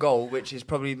the own goal, which is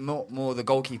probably more the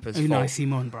goalkeeper's Unai fault.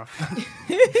 Simon, bro.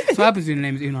 That's what happens when the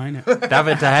name is Unai, innit?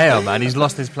 David De Gea, man, he's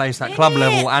lost his place at club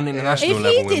level and international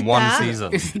level in one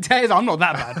season. I'm not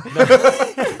that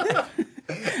bad.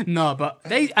 No, but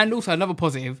and also another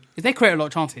positive is they create a lot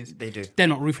of chances. They do. They're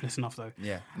not ruthless enough though.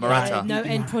 Yeah, Morata. No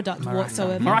end product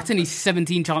whatsoever. Morata needs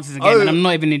 17 chances a game, and I'm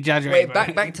not even exaggerating.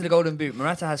 Wait, back to the Golden Boot.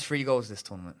 Morata has 3 goals this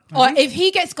tournament. Or if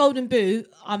he gets Golden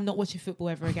Boot, I'm not watching football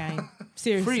ever again.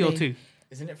 Seriously. 3 or 2?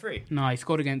 Isn't it 3? No, he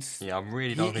scored against. Yeah, I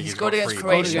really don't think he's he's scored got against 3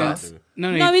 Croatia. goals.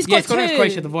 No, he's got scored 2. against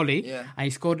Croatia the volley, Yeah. and he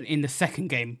scored in the second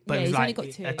game. But it was he's like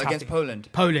only got 2. a tough Against game. Poland.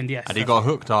 Poland, yes. And he got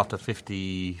hooked after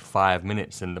 55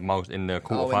 minutes in the in the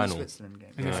quarterfinal. Switzerland game.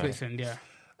 Against Switzerland, yeah.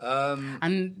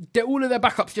 And all of their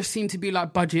backups just seem to be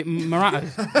like budget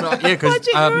Moratas. Yeah, because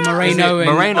Moreno and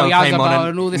Moreno came Oyarzabal on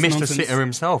and all and this missed nonsense. a sitter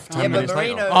himself 10 Yeah, but minutes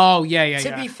Moreno- later. Oh, yeah.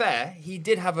 to be fair, he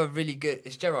did have a really good.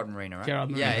 It's Gerard Moreno, right?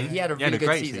 Gerard Moreno. Yeah, he had a He had really a good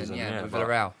great season. season, Yeah, with but-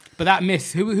 Villarreal. But that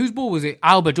miss, whose ball was it?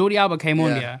 Jordi Alba came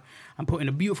on, Yeah. and put in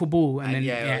a beautiful ball, and then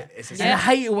it's a and I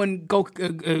hate it when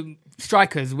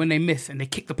strikers when they miss and they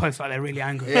kick the post like they're really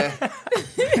angry. Yeah.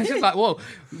 It's just like, whoa,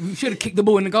 we should have kicked the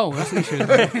ball in the goal. That's what we should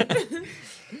have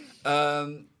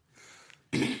done.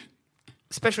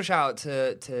 Special shout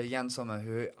out to Jan Sommer,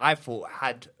 who I thought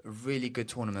had a really good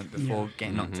tournament before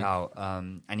getting knocked out,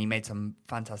 and he made some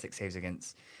fantastic saves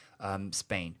against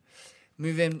Spain.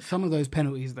 Moving, Some of those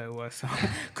penalties though were so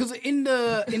because in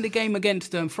the game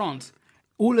against France,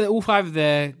 all 5 of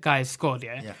their guys scored.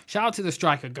 Yeah. Shout out to the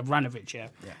striker Gavranovic. Yeah.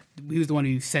 He was the one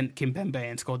who sent Kimpembe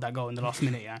and scored that goal in the last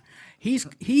minute. Yeah.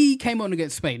 He came on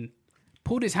against Spain,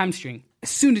 pulled his hamstring as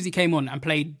soon as he came on and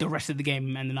played the rest of the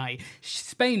game and the night.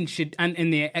 Spain should, and in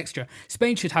the extra,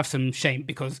 Spain should have some shame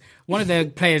because one of their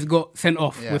players got sent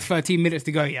off with 13 minutes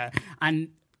to go. Yeah. And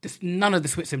just none of the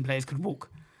Switzerland players could walk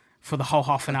for the whole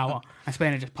half an hour, and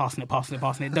Spain are just passing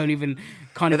it. Don't even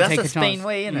kind of that's take a the Spain chance.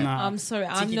 way, innit? Nah. I'm sorry,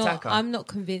 Tiki-taka. I'm not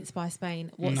convinced by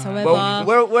Spain whatsoever.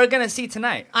 well, we're going to see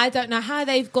tonight. I don't know how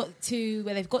they've got to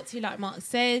where they've got to. Like Mark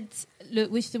said,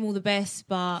 look, wish them all the best,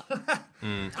 but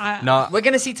No, We're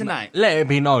going to see tonight. let it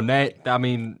be known. I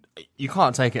mean, you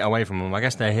can't take it away from them. I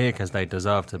guess they're here because they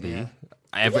deserve to be.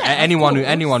 Anyone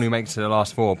who makes it to the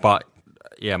last 4, but.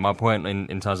 Yeah, my point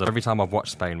in terms of every time I've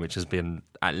watched Spain, which has been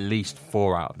at least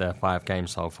 4 out of their 5 games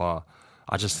so far,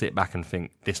 I just sit back and think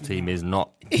this team is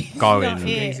not going.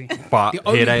 Amazing. But The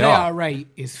only here they player I are. rate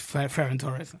is Ferran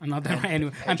Torres, and I don't rate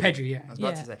anyone. And Pedri, I was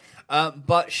about to say.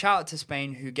 But shout out to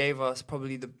Spain, who gave us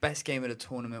probably the best game of the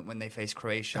tournament when they faced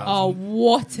Croatia. oh,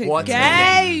 what a What a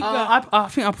game! I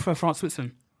think I prefer France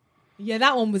Switzerland. Yeah,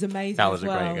 that one was amazing. That was as a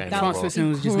great well. game. That France was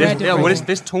Switzerland was just incredible.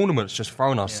 This tournament's just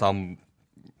thrown us some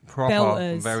proper,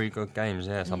 Belters. very good games.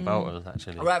 Yeah, some belters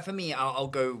actually. All right, for me, I'll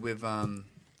go with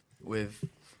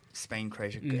Spain,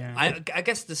 Croatia. Yeah. I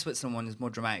guess the Switzerland one is more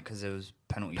dramatic because it was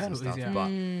penalties and stuff. yeah. But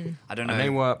I don't know. And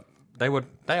They were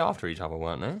day after each other,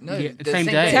 weren't they? No, Yeah, the same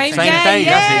day. Same Same day, day. yeah.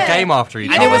 That's it. Game after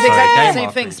each And other. it was so exactly game the same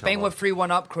after thing. each Spain other. were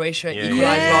 3-1 up. Croatia Yeah,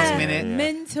 equalised yeah. last minute.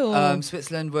 Mental.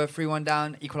 Switzerland were 3-1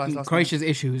 down, equalised last Croatia's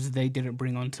issue is they didn't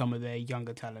bring on some of their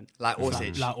younger talent. Like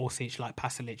Orsic. Like Orsic, like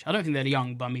Pasalic. I don't think they're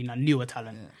young, but I mean, like newer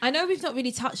talent. I know we've not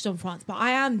really touched on France, but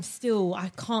I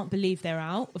can't believe they're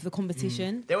out of the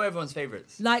competition. They were everyone's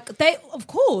favourites. Like they, of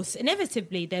course,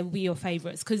 inevitably they will be your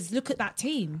favourites because look at that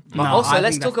team. But No, also, I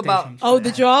let's think talk that's about Deschamps. Oh,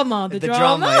 the drama, the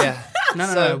drama. yeah.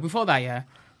 No. Before that, yeah,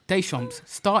 Deschamps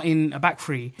starting a back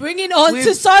three. Bringing on With-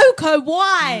 Sissoko,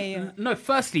 why? No,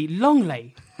 firstly,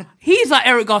 Longley. He's like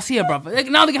Eric Garcia, bro.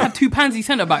 Now they're gonna have two pansy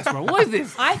centre backs, bro. What is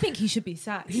this? I think he should be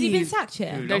sacked. Has he been sacked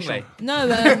yet? Longley. No,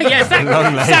 Yeah,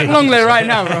 sack Longley right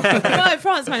now, bro. no,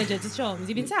 France manager Deschamps. Has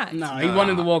he been sacked? No, he won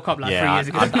in the World Cup like 3 Yeah, years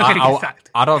ago. He's not gonna get sacked.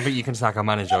 I don't think you can sack a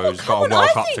manager who's come got a on, World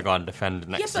I Cup think- to go and defend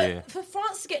next yeah, year. but for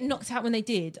France to get knocked out when they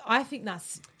did, I think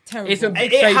that's terrible. It's a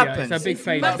big It failure. happens. It's a big It's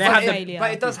failure. massive They had the, failure.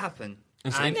 But it does happen.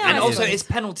 And, Yeah, and it also, does. it's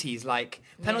penalties. Like,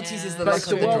 penalties is the but luck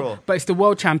it's of the the draw. world, but it's the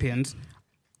world champions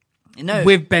No.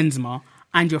 with Benzema,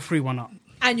 and you're 3-1 up.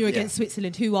 and you're against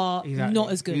Switzerland, who are Exactly.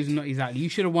 not as good. Who's not exactly. You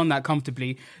should have won that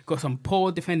comfortably. Got some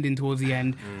poor defending towards the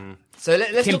end. So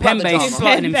let's talk about the Kimpembe drama.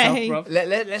 slotting himself, Kimpembe. bro.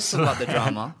 Let's talk about the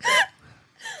drama.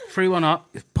 3-1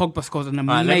 up. Pogba scores an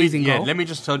Right, amazing goal. let me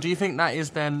just. So, do you think that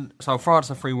is then? So, France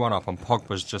are 3-1 up, and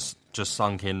Pogba's just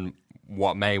sunk in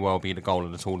what may well be the goal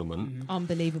of the tournament.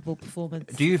 Unbelievable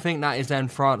performance. Do you think that is then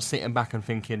France sitting back and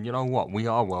thinking, you know what, we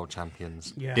are world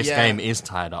champions. Yeah. This Yeah. game is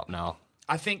tied up now.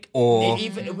 I think Or- it was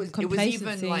even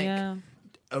Complacency, like yeah.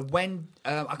 when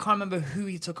I can't remember who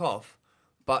he took off,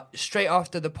 but straight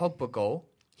after the Pogba goal,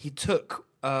 he took.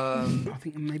 I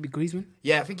think maybe Griezmann.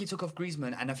 Yeah, I think he took off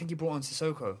Griezmann, and I think he brought on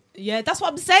Sissoko. Yeah, that's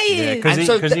what I'm saying. Because And he,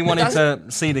 so 'cause he wanted that's-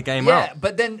 to see the game Yeah, out.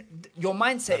 but then your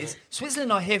mindset is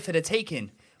Switzerland are here for the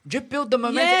taking. Just build the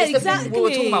momentum. Yeah, It's the thing what we're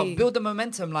talking exactly. about. Build the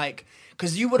momentum, like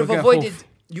because you would have We'll get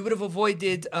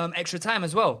avoided fourth. extra time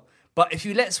as well. But if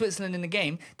you let Switzerland in the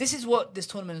game, this is what this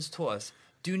tournament has taught us.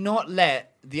 Do not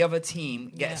let the other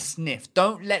team get a sniff.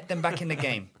 Don't let them back in the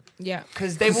game Yeah.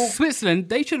 because they will. Switzerland,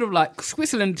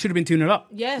 Switzerland should have been 2-0 up.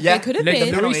 Yeah, Yeah. they could have Let the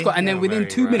been. penalty. restart, and then Yeah, within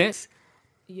very 2 rare. minutes,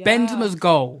 Yeah. Benzema's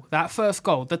goal, that first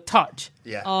goal, the touch,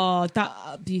 Yeah. Oh,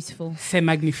 that beautiful. c'est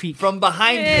magnifique. From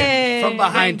behind him. Yeah. From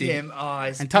behind Behind him. him. Oh,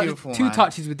 it's And beautiful. two man.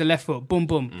 touches with the left foot, boom,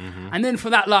 boom. And then for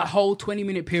that like whole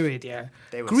 20-minute period, yeah,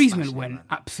 They were Griezmann smashing it, went man.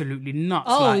 absolutely nuts.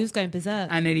 Oh, like- he was going berserk.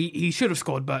 and then he should have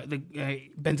scored, but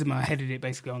Benzema headed it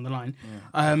basically on the line.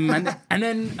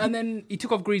 And then he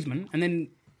took off Griezmann, and then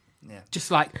Yeah. just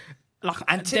like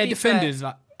And to their be defenders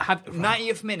like had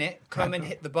 90th minute, Coman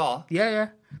hit the bar. yeah.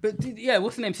 But yeah,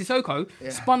 what's the name? Sissoko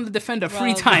spun the defender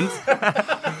three Well, times.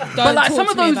 Don't But like talk some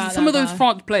to of me those about some of that those guy.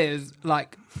 France players,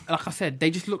 like I said, they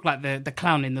just look like the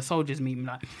clown in the soldiers meme.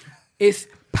 Like it's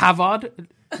Pavard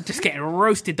just getting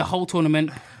roasted the whole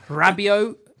tournament.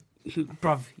 Rabiot,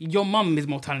 bruv, your mum is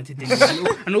more talented than you,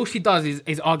 and all she does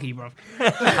is argue, bruv.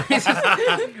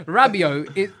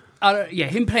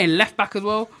 Rabiot, him playing left back as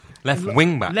well. Left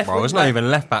wing back, Left bro. wing It's not back.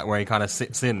 even left back where he kind of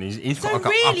sits in. He's So got to go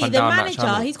up really, and the down that manager,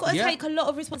 channel. he's got to Yeah. take a lot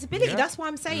of responsibility. That's what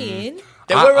I'm saying.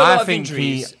 There were a I lot of think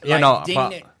injuries. he- you know,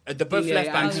 Digne, the both Yeah, left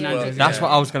yeah, backs and were. Hernandez, That's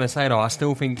what I was going to say, though.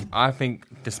 I think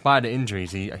despite the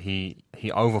injuries, he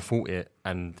overthought it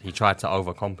and he tried to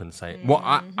overcompensate. What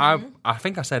I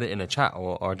think I said it in a chat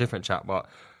or a different chat, but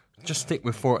just stick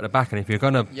with four at the back. And if you're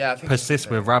going to Yeah, I think persist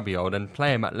with Rabiot, then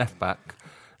play him at left back.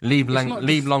 Leave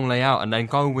Longley out, and then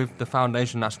go with the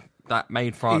foundation that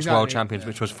made France world Exactly, champions,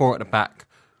 which was four at the back.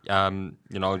 Kante,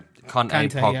 Kante,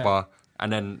 Pogba,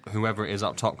 and then whoever it is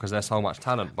up top because there's so much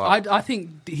talent. But I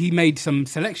think he made some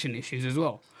selection issues as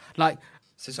well. Like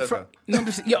Sissoko.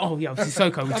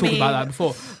 Sissoko. We talked mean- about that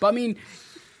before. But I mean,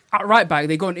 at right back,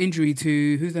 they got an injury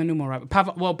to who's their normal right back?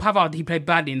 Pavard, he played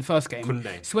badly in the first game.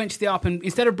 Koundé. Switched it up, and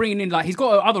instead of bringing in he's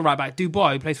got other right back,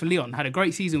 Dubois, who plays for Lyon, had a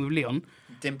great season with Lyon,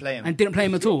 Didn't play him. and didn't play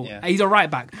him at all. Yeah. He's a right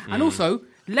back, and also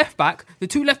left back. The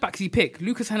two left backs he picked,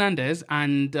 Lucas Hernandez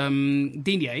and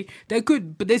Digne, they're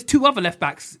good. But there's two other left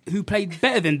backs who played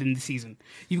better than them this season.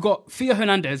 You've got Theo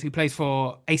Hernandez, who plays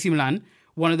for AC Milan,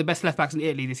 one of the best left backs in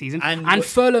Italy this season, And and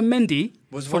Ferland Mendy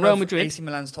was for one Real of Madrid. AC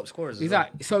Milan's top scorers. as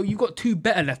Exactly. So you've got two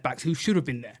better left backs who should have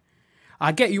been there.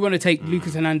 I get you want to take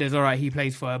Lucas Hernandez, all right, he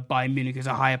plays for Bayern Munich, is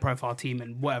a higher profile team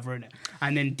and whatever in it.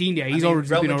 And then Digne, he's well. already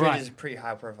Real been all Madrid right. is pretty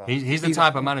high profile. he's the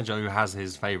type of manager who has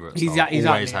his favourites. He's though. exactly,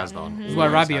 Always yeah. has done. That's why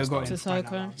Always Rabiot has got done. in.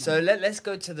 Sissoko. So let's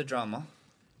go to the drama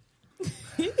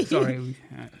Sorry,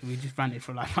 we just ranted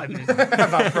for like 5 minutes.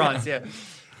 about France. Yeah.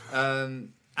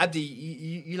 Abdi,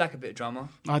 you like a bit of drama.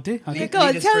 I do. Yeah, go on,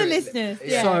 Lead us tell the through it. listeners.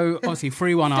 Yeah. Yeah. So obviously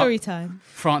 3-1 Story up. time.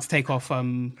 France take off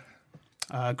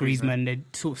Griezmann, they're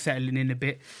sort of settling in a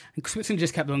bit. And Switzerland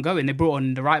just kept on going. They brought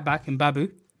on the right back in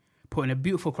Babu, put in a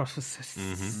beautiful cross for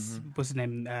what's his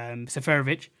name,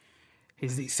 Seferovic.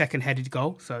 His second-headed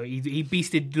goal. So he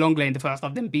beasted Longley in the first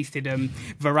half, then beasted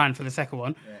Varane for the second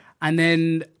one. Yeah. And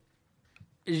then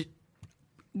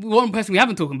one person we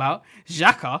haven't talked about,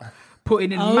 Xhaka,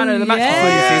 putting in man of the match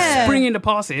performances, springing the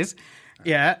passes.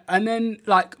 Yeah. And then,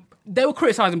 like, they were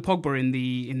criticising Pogba in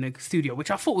the studio, which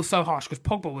I thought was so harsh because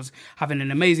Pogba was having an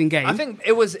amazing game. I think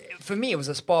it was, for me, it was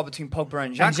a spar between Pogba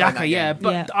and Xhaka.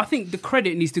 But I think the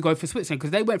credit needs to go for Switzerland because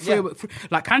they went through.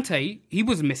 Like Kante, he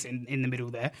was missing in the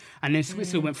middle there, and then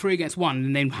Switzerland went 3 against 1,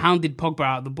 and then hounded Pogba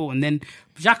out of the ball, and then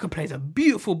Xhaka plays a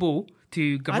beautiful ball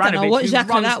to Gavranovic. I don't know what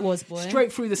Xhaka that was, boy.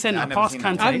 Straight through the centre, past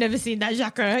Kante. I've never seen that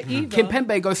Xhaka either.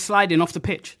 Kimpembe goes sliding off the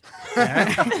pitch.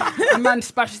 The man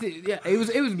splashed it. Yeah,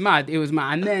 it was mad. It was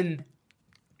mad, and then.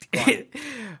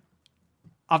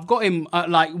 I've got him,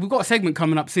 we've got a segment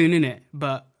coming up soon, innit?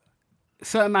 But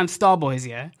certain man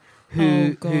Starboys,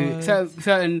 who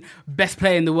certain best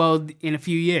player in the world in a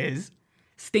few years,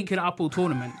 stinking up all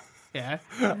tournament. Yeah.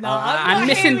 No, I'm not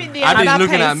missing. Addy's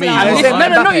looking at me.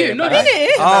 No, not you. Not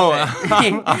you. Oh. Why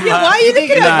are you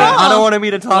looking at Rob? I don't want to be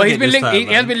the target. He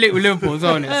has been linked with Liverpool,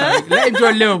 isn't it? So let him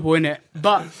join Liverpool, innit?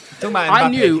 But I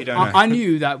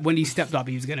knew that when he stepped up,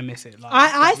 he was going to miss it. Like,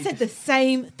 I said the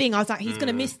same thing. I was like, he's going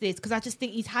to miss this because I just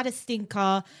think he's had a stinker.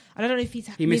 I don't know if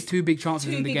he missed 2 big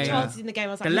chances in the game. I was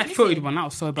like, the left-footed one, that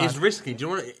was so bad. It's risky. Do you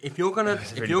want if you're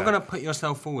gonna put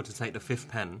yourself forward to take the 5th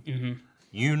pen,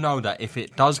 you know that if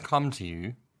it does come to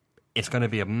you, it's going to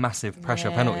be a massive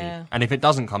pressure penalty. And if it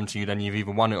doesn't come to you, then you've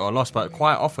either won it or lost. But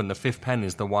quite often, the 5th pen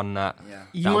is the one that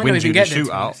wins you the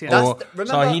shootout.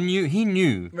 So he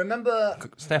knew. Remember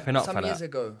stepping up some for that. years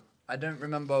ago, I don't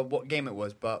remember what game it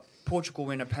was, but Portugal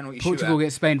win a penalty shootout. Portugal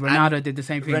gets Spain. Ronaldo did the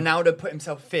same thing. Ronaldo put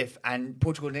himself 5th, and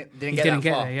Portugal didn't get that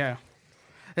far. There, yeah.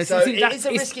 So it's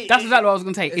a risky. That's exactly what I was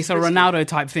going to say. It's a Ronaldo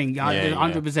type thing.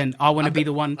 100%. I want to be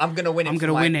the one. I'm going to win it. I'm going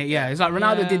to win it. Yeah. It's like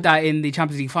Ronaldo did that in the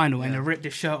Champions League final and ripped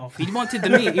his shirt off. He wanted the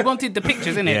meat. He wanted the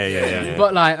pictures, innit? Yeah.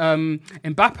 But like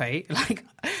Mbappe, like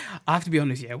I have to be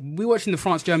honest. Yeah, we were watching the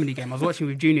France-Germany game. I was watching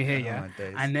with Junior here. Yeah,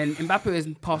 and then Mbappe is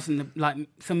passing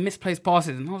some misplaced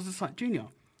passes, and I was just like, Junior,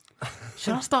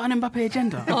 should I start an Mbappe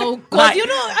agenda? Oh God, you're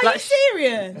not. Are you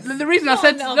serious? The reason I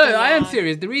said I am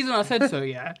serious. The reason I said so,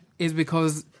 is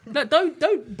because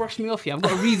don't brush me off here. I've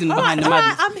got a reason behind the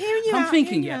madness. I'm hearing you. I'm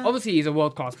thinking, obviously he's a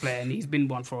world class player and he's been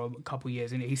one for a couple of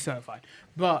years and he's certified.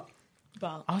 But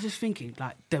I was just thinking,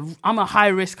 I'm a high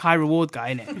risk, high reward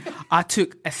guy, innit? I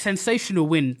took a sensational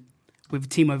win with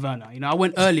Timo Werner. You know, I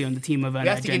went early on the Timo Werner. We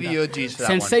have agenda. to give you your dues for that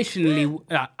sensationally,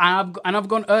 one. I've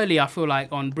gone early, I feel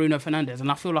like, on Bruno Fernandes,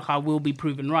 and I feel like I will be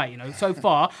proven right. You know, so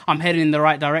far I'm heading in the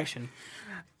right direction.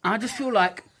 And I just feel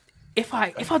like if I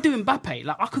do Mbappe,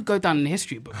 like I could go down in the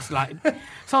history books. Like,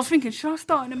 so I was thinking, should I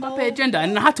start an Mbappe agenda?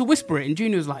 And I had to whisper it, and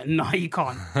Junior was like, "No, you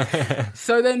can't."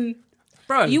 So then.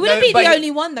 Bro, you wouldn't be the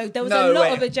only one though. There was a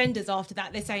lot of agendas after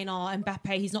that. They're saying,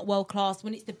 Mbappe, he's not world class.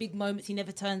 When it's the big moments, he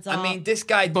never turns up. I mean, this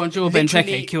guy Bonjour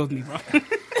Benteke killed me, bro.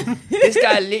 This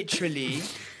guy literally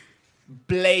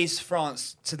blazed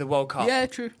France to the World Cup. Yeah,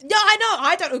 true. Yeah, I know.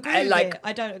 I don't agree with it.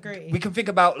 I don't agree. We can think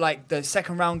about the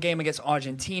second round game against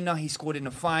Argentina. He scored in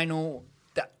the final.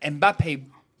 Mbappe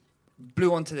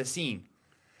blew onto the scene.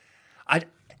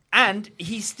 And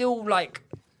he's still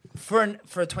for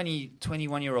a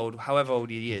 21-year-old, however old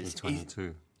he is. He's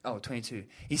 22. 22.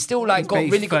 He's still got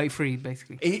really 33,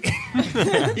 basically.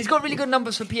 He's got really good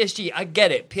numbers for PSG. I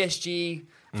get it. PSG,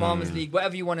 Farmers League,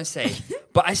 whatever you want to say.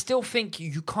 But I still think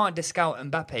you can't discount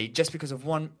Mbappe just because of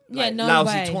one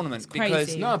lousy tournament.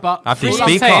 Because but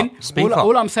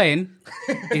all I'm saying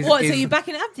is... What, so you're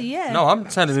backing Abdi, yeah? No, I'm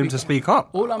telling him to speak up.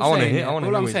 All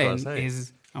I'm saying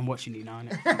is... I'm watching you now,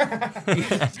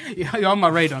 innit? You're on my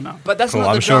radar now. But that's cool,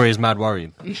 I'm sure he's mad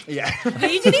worried. Yeah.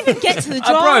 You didn't even get to the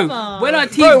drama. Bro, when I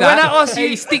teased when I asked you,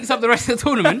 he stinks up the rest of the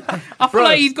tournament. I feel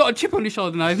like he's got a chip on his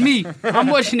shoulder now. It's me. I'm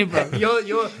watching it, bro.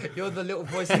 You're the little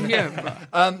voice in there. Yeah,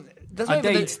 bro. That's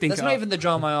not even the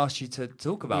drama I asked you to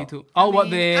talk about.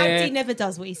 Abdi never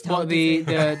does what he's told. What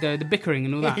the bickering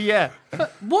and all that. Yeah.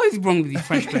 What is wrong with these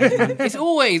French players, man? It's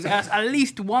always at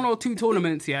least 1 or 2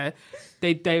 tournaments. Yeah.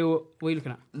 They were. What are you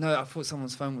looking at? No, I thought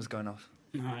someone's phone was going off.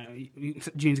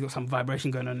 June's got some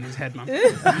vibration going on in his head,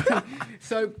 man.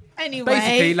 So Anyway.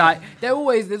 basically, like there's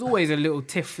always a little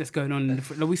tiff that's going on.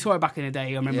 Like, we saw it back in the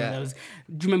day. I remember Yeah. there was.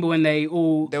 Do you remember when they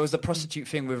all? There was the prostitute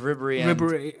thing with Ribery. And,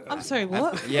 Ribery. I'm sorry,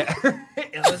 what? Yeah.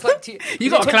 It was like You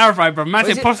got to clarify, bro. Man Was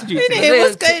said it- prostitutes.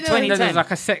 What's going on? There was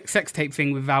like a sex tape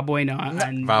thing with Valbuena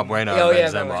and Valbuena Oh, and yeah,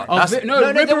 Benzema. Oh, That's-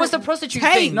 No, there Ribery- was the prostitute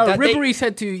Hey, thing. No, that they- Ribery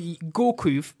said to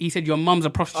Gorkuf, he said, your mum's a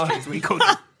prostitute, is what he called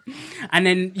it. And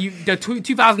then the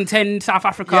 2010 South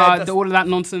Africa, Yeah, that's- all of that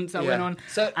nonsense that Yeah. went on.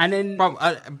 So- and then... Bro,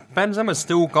 Benzema's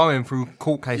still going through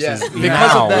court cases Yeah. now.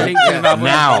 Because of that. Yeah. Now,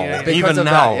 Yeah. Because even of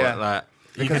now, that, yeah. like,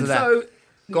 you Because can- of that. So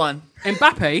Go on.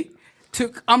 Mbappe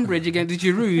took umbrage against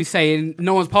Giroud saying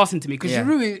no one's passing to me because Yeah.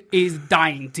 Giroud is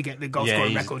dying to get the goal Yeah,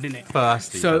 scoring he's record, isn't it?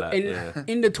 thirsty So for that, in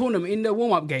yeah. the tournament, in the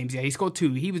warm up games, he scored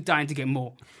 2. He was dying to get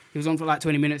more. He was on for like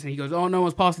 20 minutes and he goes, oh, no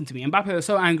one's passing to me. Mbappe was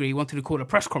so angry he wanted to call a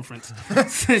press conference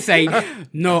to say,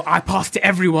 no, I passed to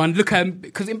everyone. Look at him.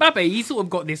 Because Mbappe, he sort of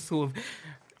got this sort of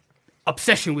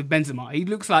obsession with Benzema. He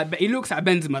looks at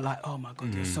Benzema like, oh my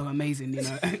God, you're so amazing, you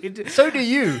know. So do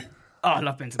you. Oh, I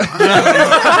love Benzema.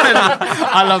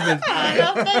 I love Benzema.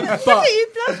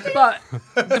 But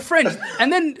the French,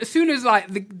 and then as soon as like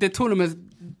the tournament's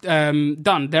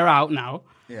done, they're out now.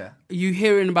 Yeah. You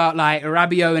hearing about like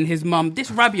Rabiot and his mum?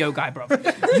 This Rabiot guy, bro.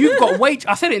 You've got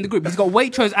I said it in the group. He's got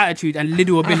Waitro's attitude and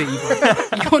little ability,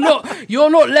 bro. You're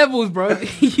not levels, bro.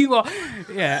 You are,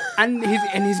 yeah. And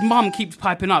his mum keeps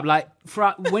piping up. Like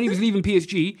when he was leaving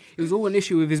PSG, it was all an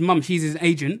issue with his mum. She's his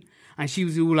agent, and she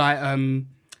was all like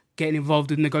getting involved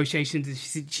with negotiations.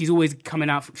 She's always coming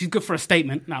out. She's good for a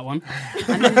statement, that one.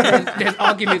 And then there's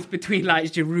arguments between like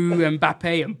Giroud and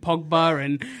Mbappe and Pogba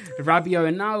and Rabiot.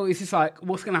 And now it's just like,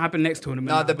 what's going to happen next tournament?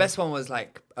 No, now, the bro? best one was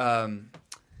like Varane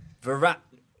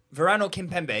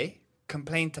Kimpembe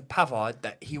complained to Pavard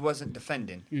that he wasn't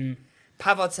defending.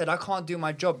 Pavard said, I can't do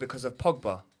my job because of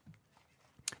Pogba.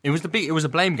 It was a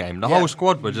blame game. The Yeah. whole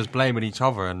squad were just blaming each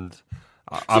other, and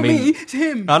I For mean, me, it's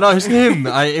him. I know it's him.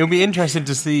 It'll be interesting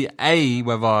to see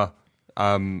whether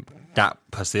that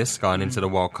persists going into the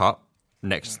World Cup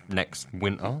next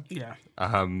winter. Yeah.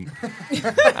 And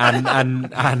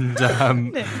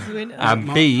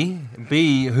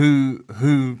B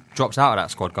who drops out of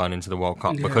that squad going into the World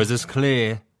Cup, because it's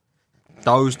clear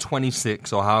those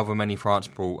 26 or however many France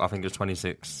brought, I think it's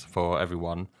 26 for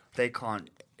everyone. They can't.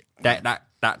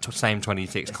 That same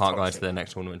 26 It's can't go toxic. into the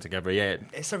next tournament together. Yeah,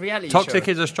 It's a reality toxic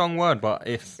show. is a strong word, but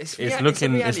it's a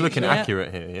looking reality show.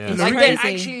 accurate here. Yeah. Like they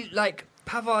crazy. actually, like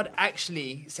Pavard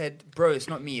actually said, "Bro, it's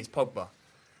not me, it's Pogba."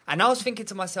 And I was thinking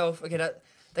to myself, okay, that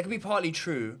could be partly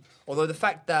true. Although the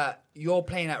fact that you're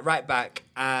playing at right back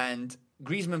and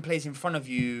Griezmann plays in front of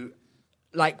you,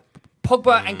 like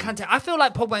Pogba and Kante, I feel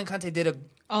like Pogba and Kante did a.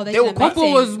 Oh, they were did quite-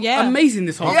 Pogba was Yeah. amazing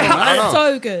this whole Yeah, tournament. I know.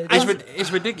 So good.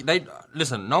 It's ridiculous.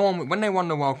 Listen, no one when they won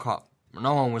the World Cup,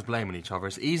 no one was blaming each other.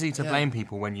 It's easy to blame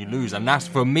people when you lose, and that's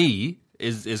for me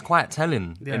is quite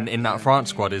telling in that France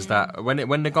squad. Is that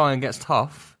when the going gets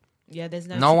tough, Yeah, there's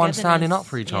no one's standing togetherness. up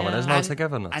for each other. Yeah. There's no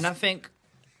togetherness. And I think,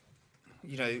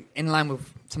 you know, in line with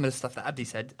some of the stuff that Abdi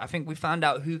said, I think we found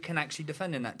out who can actually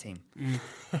defend in that team.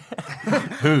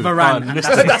 Who? Varane. and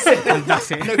that's it. And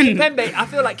that's it. No, Kimpembe, I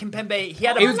feel like Kimpembe, he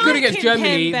had He was a good against Kimpembe.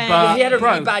 Germany, But but he had a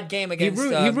bro, really bad game against he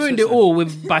ruined it Switzerland.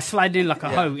 all by sliding in like a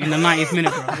hoe in the 90th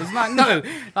minute, bro. It's like, no,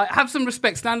 like have some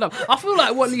respect, stand up. I feel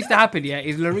like what needs to happen,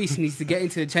 is Lloris needs to get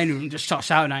into the changing room and just start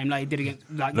shouting at him like he did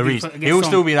against Lloris, he'll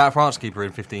still be that France keeper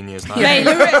in 15 years' time. Mate,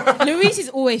 Lloris is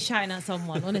always shouting at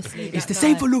someone, honestly. It's that the guy.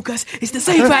 same for Lucas. It's the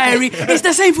same for Harry. It's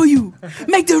the same for you.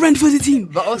 Make the rent for the team.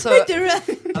 But also,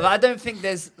 but I don't think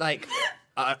there's like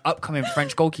an upcoming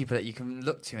French goalkeeper that you can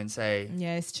look to and say,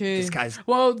 Yeah, it's true. this guy's...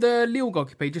 Well, the Lille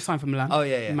goalkeeper, he just signed for Milan. Oh,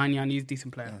 yeah. Magnan, he's a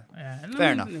decent player. Yeah.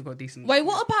 Fair enough. They've got decent. Wait,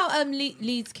 what about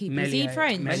Leeds keeper? Is he Meslier.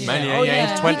 French? Meslier. Oh,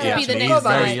 yeah, he's 20 He could be the actually. next He's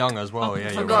very guy. young as well. Yeah,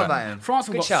 you're Forgot right. about him. France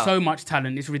have Good got shout. so much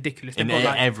talent. It's ridiculous. They've In got,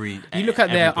 like, every you look at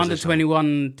their every under position.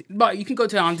 21, but you can go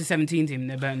to their under 17 team.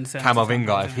 They're better than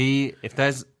Camavinga, if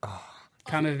there's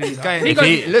Camavinga. going- He if goes-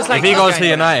 he, looks like if he he's goes to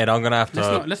going United, I'm gonna have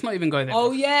to. let's not even go there.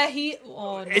 Oh, yeah, he...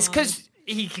 Oh, no. It's because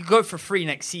he could go for free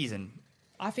next season.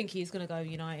 I think he's going to go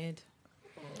United.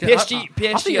 PSG I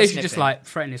think are they should just sniffing. like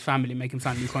threaten his family, make him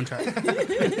sign a new contract.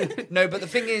 No, but the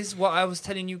thing is, what I was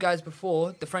telling you guys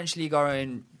before, the French league are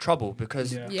in trouble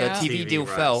because Yeah. the Yeah. TV deal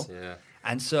rights, fell. yeah.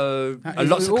 And so It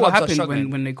lots of all clubs are happened struggling.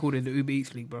 when they called it the Uber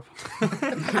Eats League, bro.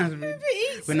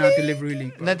 We're now Deliveroo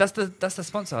League. Bro. No, that's the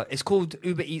sponsor. It's called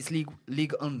Uber Eats League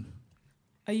 1.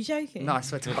 Are you joking? No, I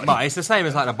swear to God. But it's the same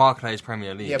as like the Barclays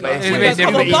Premier League. Yeah, but it's a a bit bit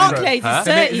Come on, different. Barclays Huh? is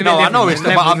 30. No, I know it's,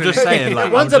 but I'm just saying.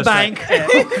 Like, One's I'm a just bank.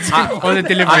 saying- On the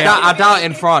delivery. I doubt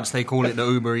in France they call it the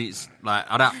Uber Eats. Like,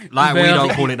 we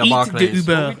don't call it the Eat Barclays.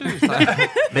 The Uber.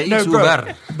 They No, eat bro.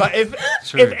 Uber. But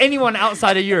True. if anyone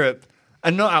outside of Europe,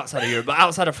 and not outside of Europe, but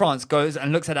outside of France goes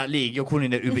and looks at that league, you're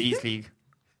calling it Uber Eats League.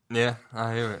 Yeah,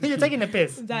 I hear it. You're taking the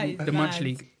piss. That is The Munch mad.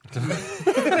 League.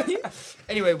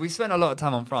 Anyway, we spent a lot of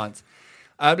time on France.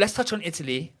 Let's touch on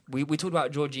Italy. We talked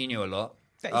about Jorginho a lot.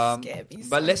 That scared me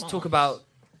But so let's much. talk about,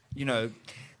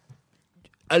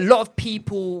 a lot of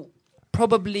people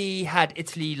probably had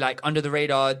Italy like under the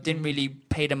radar, didn't really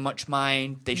pay them much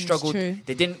mind. They struggled. true.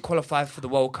 They didn't qualify for the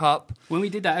World Cup. When we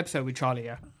did that episode with Charlie,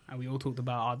 and we all talked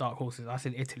about our dark horses, I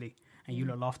said Italy, and you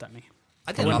lot laughed at me.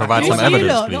 I Can didn't we know provide that. some You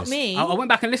evidence, lot, please? not me. I went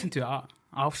back and listened to it.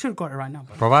 I should have got it right now.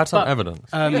 But, Provide some But,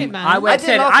 evidence. Hey, man. I I didn't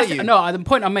said, laugh at you. no. The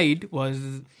point I made was,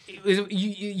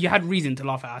 you had reason to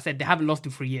laugh at. I said they haven't lost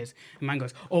in 3 years. And man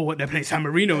goes, oh, what, they're playing San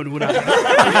Marino and all that.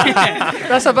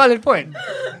 That's a valid point.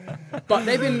 But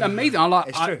they've been amazing. I like.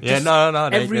 It's I true. Yeah, just no,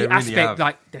 they every really aspect, have.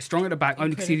 like they're strong at the back.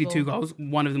 Only conceded 2 Incredible. goals.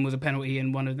 One of them was a penalty,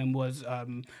 and one of them was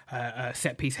a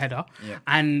set piece header. Yeah.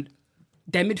 And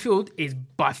their midfield is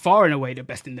by far and away the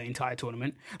best in the entire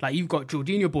tournament. Like you've got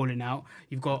Jorginho balling out.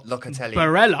 You've got Locatelli.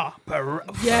 Barella.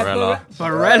 Yeah, Barella.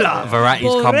 Barella.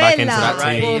 Verratti's come back into Barella.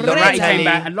 that team. Lorraine Locatelli. came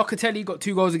back, and Locatelli got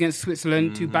 2 goals against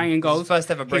Switzerland, 2 banging goals.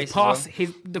 first ever brace His as pass,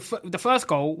 well. the first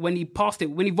goal when he passed it,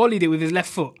 when he volleyed it with his left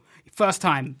foot, first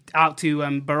time out to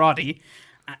Berardi,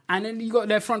 and then you got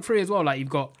their front three as well. Like you've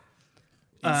got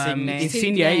Insigne.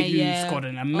 Insigne, Insigne, who yeah. scored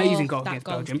an amazing Oh, goal that against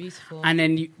goal's Belgium, beautiful. and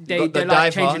then You they're got the like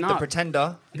diver, changing the up.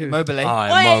 pretender, Who? Mobile. Wait,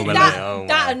 Mobile. that Oh,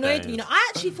 that my annoyed days. me. I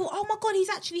actually thought, oh my god, he's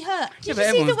actually hurt. Did Yeah, you but see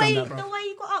everyone's the way done that, bro. the way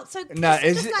you got up? So Nah,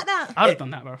 is just it- like that. I'd have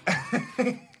done that, bro.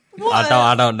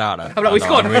 I don't doubt that. I'm like, we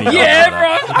scored. I really don't Yeah,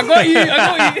 doubt bro.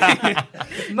 I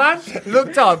got you. Man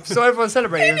looked up, so everyone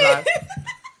celebrated.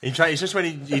 He was like, It's just when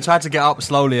he tried to get up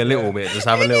slowly a little bit, just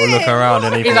have a little look around,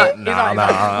 and he He's thought, like, he's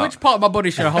like, which part of my body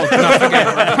should I hold? No,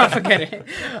 I forget it.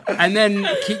 And then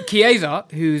Chiesa,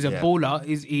 who's a Yeah. baller,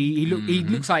 he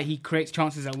looks like he creates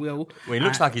chances at will. Well, he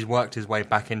looks like he's worked his way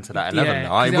back into that 11 Yeah, now.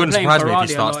 'cause It they were wouldn't playing surprise me if Berardi he a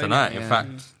starts lot, tonight. innit? In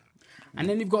fact, And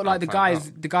then you've got like the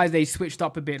guys they switched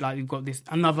up a bit. Like you've got this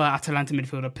another Atalanta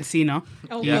midfielder, Pessina.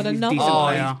 Oh, He's God, a another decent oh,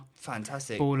 player, he's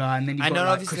fantastic. baller, and then you've And got then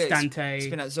like obviously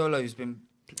Cristante. Spinazzola, who's been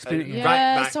Yeah,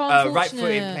 right back, so right footed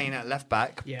unfortunate. playing at left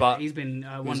back. Yeah, but he's been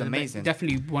was one of the amazing.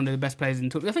 definitely one of the best players in.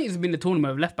 I think it's been the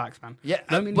tournament of left backs, man. yeah,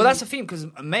 I mean, well, that's the theme because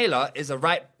Mela is a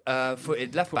right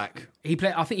footed left back.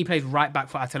 I think he plays right back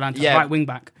for Atalanta, Yeah. right wing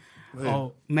back.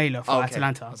 Or Mela for Oh, okay.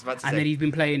 Atalanta, I was about to and say. then he's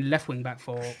been playing left wing back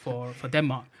for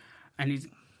Denmark, and he's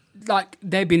like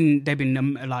they've been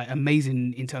like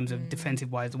amazing in terms of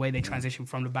defensive wise, the way they transition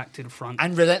from the back to the front,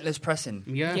 And relentless pressing.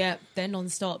 yeah. Yeah, they're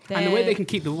non-stop. And the way they can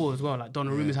keep the ball as well, like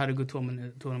Donnarumma's had a good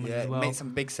tournament Yeah, as well. made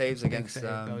some big saves against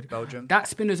save, Belgium. That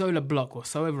Spinazzola block was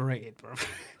so overrated, bro.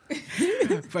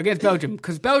 Against Belgium,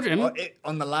 because Belgium,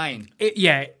 On the line.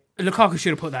 Lukaku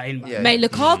should have put that in, man. Yeah. Mate,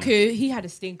 Lukaku, he had a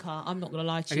stinker. I'm not gonna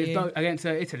lie to you. Against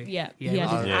Italy. Yeah, yeah. he had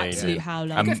an Yeah, he absolute did.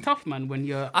 howler. It gets tough, man, when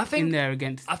you're I think- in there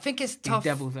against. I think it's These tough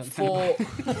devils at for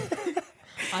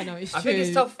I know it's I true. think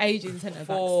it's tough Asian centre backs.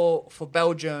 for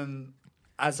Belgium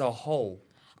as a whole.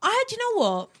 Do you know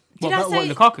what? Did I say?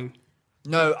 What, Lukaku?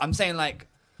 No, I'm saying like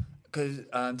because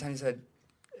Tanya said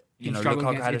You know struggled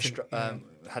Lukaku against had Italy,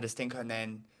 had a stinker, and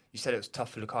then you said it was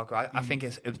tough for Lukaku. I Mm. think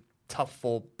it was tough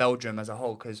for Belgium as a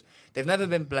whole because they've never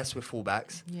been blessed with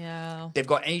fullbacks. Yeah. They've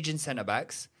got aging centre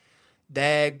backs.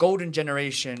 Their golden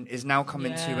generation is now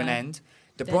coming to an Yeah. end.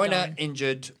 De They're Bruyne done.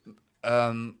 injured.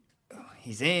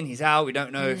 He's in. He's out. We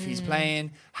don't know if he's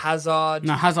playing. Hazard.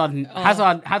 No,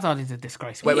 Hazard is a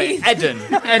disgrace. Wait. Eden.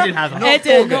 Eden Hazard.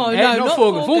 Eden, Thorgan. no, Not not Thorgan.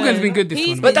 Thorgan. Thorgan's been good this He's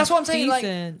tournament. But that's what I'm saying, like-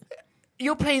 decent.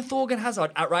 You're playing Thorgan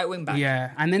Hazard at right wing back. Yeah,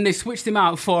 and then they switched him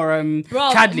out for Bro,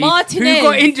 Chadley, Martinez. who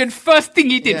got injured first thing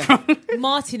he did. Yeah. From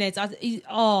Martinez, he's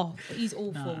awful.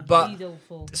 But- He's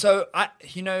awful. So a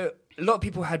lot of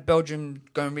people had Belgium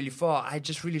going really far. I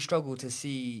just really struggled to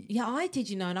see. Yeah, I did,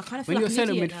 and I kind of feel when you're like saying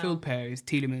an a idiot midfield now. pair is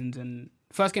Tielemans and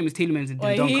first game was Tielemans and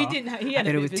Well, Dendoncker. he had and a then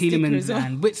it bit was of a stinker Tielemans as well.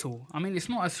 and Witzel. I mean, it's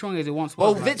not as strong as it once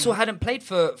Well, was. Witzel hadn't played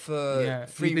for Yeah,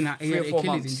 three he or had 4 Achilles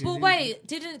months. injury. But wait,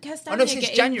 didn't Castagna no, since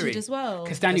get January. injured as well?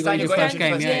 Castagna got Castagna injured got first injured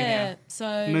game, first yeah. game,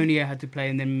 So Mounier had to play,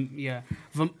 and then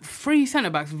three centre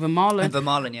backs: Vermaelen, And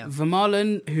Vermaelen, yeah.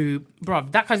 Vermaelen, who,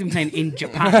 bruv, that guy's been playing in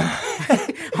Japan.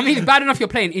 I mean, it's bad enough you're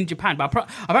playing in Japan, but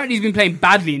apparently he's been playing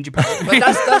badly in Japan. But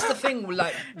that's the thing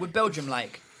with Belgium.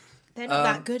 they're not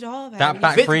that good, are they? that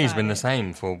back Vit- three has been the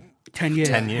same for 10 years.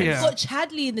 10 years. Got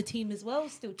Chadley in the team as well.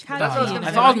 Still Chadley. That's what I was gonna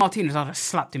If say. I was Martinez, I'd have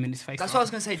slapped him in his face. That's what I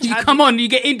was going to say. You Chadley, come on, you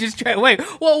get injured straight away.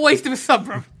 What a waste of a sub,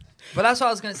 bro. But that's what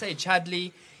I was going to say.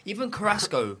 Chadley, even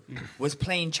Carrasco was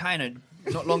playing China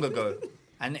not long ago.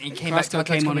 And he came back to Carrasco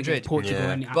came Atletico on Madrid. against Portugal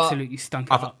and But absolutely stunk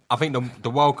it up. I think the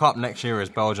World Cup next year is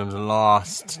Belgium's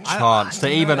last I chance to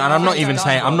don't even, know. and I'm not I even don't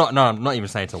saying, know. I'm not even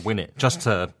saying to win it, just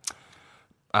to,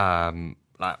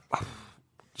 like,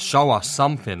 show us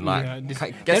something. Like, Yeah, Get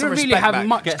they some don't really respect have back.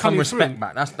 much get some coming respect through.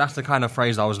 back. That's the kind of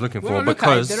phrase I was looking Well, for, look at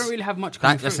it, because they don't really have much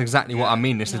coming that's through. exactly what I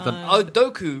mean. This is the Oh,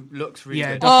 Doku looks really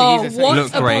Yeah, good. Doku. Oh, He's a what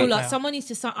Look a great. baller! Yeah. Someone needs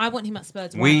to sign. I want him at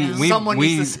Spurs right we now. Someone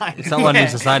needs to sign him. someone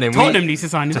needs to sign him. Tottenham needs to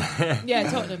sign him.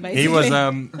 Yeah, Tottenham. Basically. He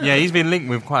was, he's been linked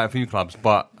with quite a few clubs,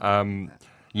 but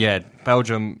yeah,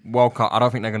 Belgium World Cup. I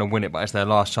don't think they're going to win it, but it's their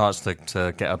last chance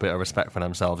to get a bit of respect for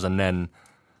themselves. And then,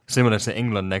 similar to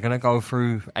England, they're going to go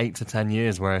through 8 to 10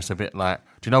 years where it's a bit like,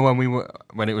 do you know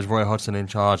when it was Roy Hodgson in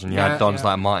charge and you had dons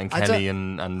like Martin I Kelly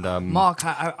and Mark,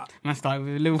 I started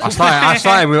with Liverpool. I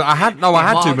had to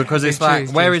Mark, because it's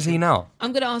like, where is he now?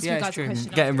 I'm going to ask Yeah, you it's guys true. a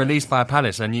question. Getting released by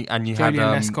Palace, and you had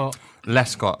Julian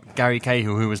Lescott. Gary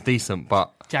Cahill, who was decent,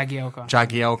 but Jagielka.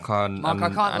 Jagielka and Mark, and,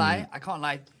 I can't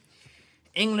lie.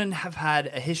 England have had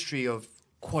a history of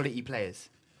quality players.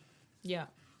 Yeah,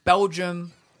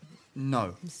 Belgium,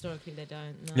 no. historically they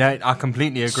don't. No. Yeah, I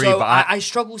completely agree. So but I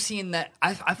struggle seeing that.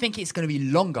 I think it's going to be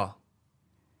longer.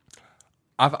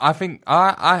 I think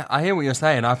I hear what you're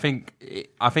saying. I think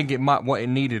it might, what it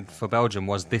needed for Belgium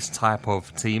was this type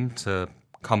of team to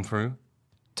come through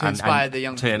To inspire the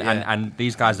young people, yeah. and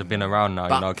these guys have been around now.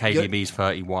 But KDB's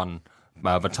 31,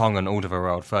 Vertonghen,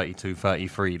 Alderweireld 32,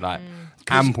 33. Like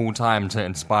ample time to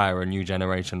inspire a new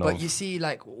generation But of. you see,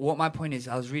 like, what my point is,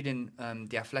 I was reading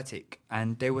The Athletic,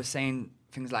 and they were saying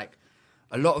things like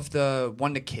a lot of the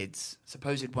wonder kids,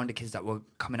 supposed wonder kids that were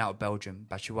coming out of Belgium,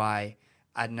 Batshuayi,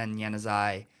 Adnan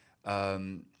Januzaj,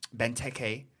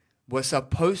 Benteke, were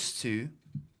supposed to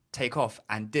take off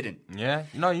and didn't. Yeah,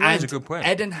 no, you raise a good point.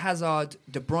 Eden Hazard,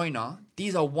 De Bruyne,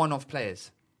 these are one-off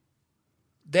players.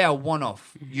 They are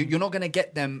one-off. You're not going to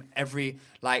get them every,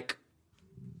 like,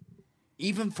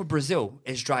 even for Brazil,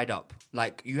 it's dried up.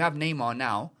 Like, you have Neymar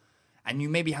now, and you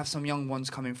maybe have some young ones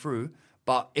coming through,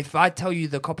 but if I tell you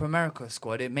the Copa America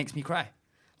squad, it makes me cry.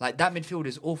 Like, that midfield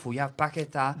is awful. You have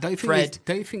Paqueta, Fred.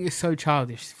 Don't you think it's so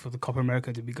childish for the Copa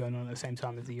America to be going on at the same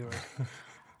time as the Euro?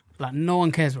 Like, no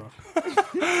one cares, bro.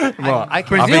 Well, I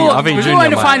Brazil, I think Brazil Junior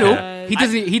in the might final. care.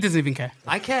 He doesn't even care.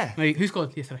 I care. Wait, who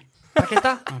scored yesterday?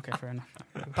 Paqueta. Okay, fair enough.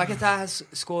 Paqueta has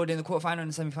scored in the quarterfinal and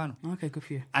the semi-final. Okay, good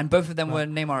for you. And both of them were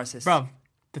Neymar assists. Bruv,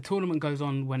 the tournament goes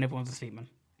on when everyone's asleep, man.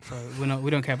 So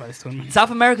we don't care about this tournament. South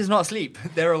America's not asleep.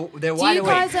 They're wide Do you awake.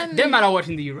 guys Doesn't matter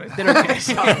watching the Euros. They don't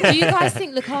care. do you guys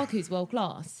think Lukaku's world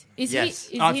class? Is Yes.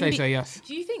 he? Is I'd him say be- so, yes.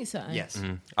 Do you think so? Yes.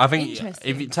 I think Interesting.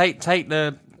 if you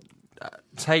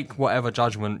take whatever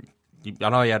judgment. I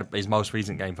know he had his most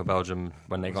recent game for Belgium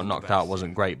when they got knocked out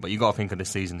wasn't great, but you got to think of the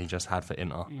season he just had for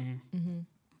Inter.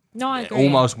 No, I agree.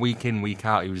 Almost week in, week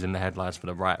out, he was in the headlines for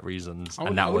the right reasons, I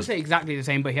and that would was say exactly the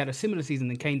same, but he had a similar season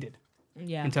than Kane did.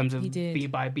 Yeah, in terms of he did.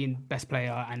 being best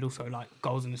player and also like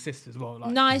goals and assists as well.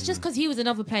 Like, No, it's just because he was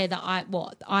another player that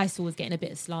I saw was getting a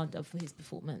bit of slander for his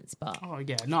performance. But oh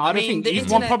yeah, no, I don't mean, think the he's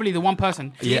internet- probably the one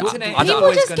person. Yeah, internet I is don't- people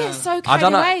always just gonna- get so I carried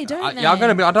don't know. away, don't they?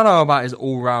 I don't know about his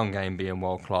all-round game being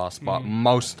world class, but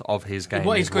most of his game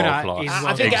What is he's good at world is class.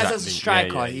 I think as a Exactly.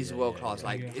 striker, Yeah, he's world class.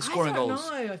 Like, he's I scoring don't goals.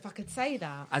 know if I could say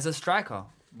that. As a striker,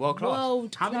 world class.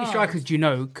 World How many class. strikers do you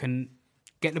know can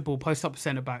get the ball, post up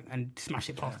centre back, and smash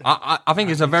it past them? I think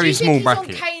it's a Do very you small think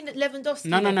he's bracket. on Kane, Lewandowski?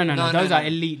 No. No, Those no. are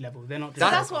elite level. They're not. So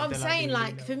that's just- what I'm they're saying. elite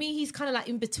Like level. for me, he's kind of like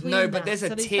in between. No, but that. there's a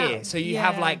So tier. that- So you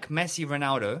have yeah. like Messi,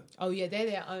 Ronaldo. Oh yeah, they're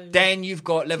their own. Then you've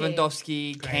got Tier.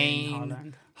 Lewandowski,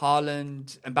 Kane,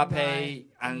 Haaland, Mbappe, Right,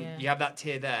 and yeah. you have that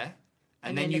tier there.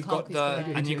 And then then you've got Lukaku's the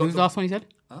there. and you Who's got the last one he said?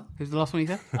 Huh? Who's the last one he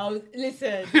said? Oh,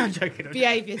 listen, I'm joking.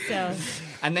 behave yourself.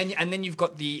 and then you've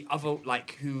got the other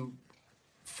like who,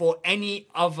 for any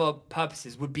other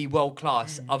purposes, would be world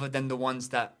class, other than the ones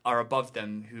that are above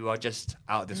them who are just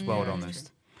out of this world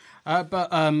almost. But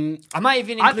I might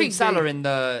even I include think Salah in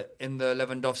the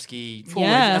Lewandowski forwards,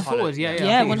 Yeah. forwards, yeah,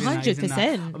 Yeah, I think he's in that, he's in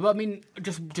 100%. that. But I mean,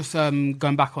 just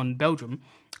going back on Belgium,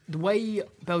 the way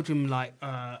Belgium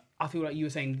I feel like you were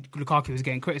saying Lukaku was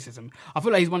getting criticism. I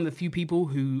feel like he's one of the few people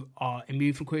who are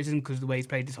immune from criticism because of the way he's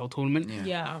played this whole tournament.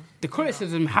 Yeah. The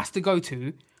criticism has to go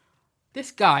to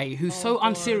this guy who's so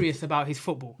unserious about his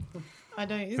football. I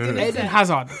know. He's Eden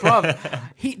Hazard, bruv.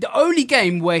 The only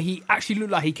game where he actually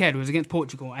looked like he cared was against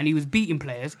Portugal, and he was beating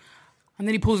players. and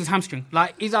then he pulls his hamstring.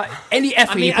 Like he's like any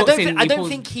effort he puts in. I don't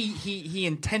think he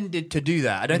intended to do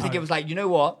that. I don't think it was like, you know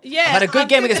what? Yeah, I've had a good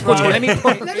game against Portugal. Let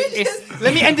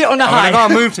me end it on a I high.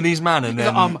 gotta move to these man and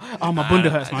then. My bunda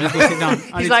hurts, man. Let's go sit down.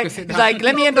 He's like,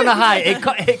 let me end on a high.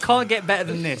 It can't get better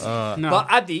than this. No. But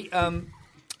Abdi,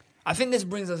 I think this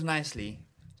brings us nicely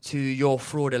to your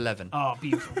fraud 11. Oh,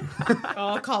 beautiful.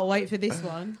 I can't wait for this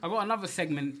one. I've got another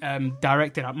segment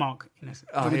directed at Mark.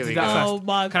 Oh, here we go. Oh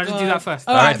my god! Can I just do that first?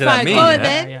 All right, Directed at fine. me, Go on yeah?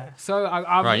 then. Yeah. So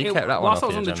I you kept that one whilst I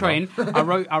off was on the the train,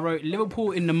 I wrote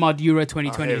Liverpool in the mud Euro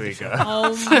 2020 Here we edition. go.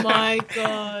 Oh my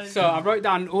god! So I wrote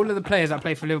down all of the players that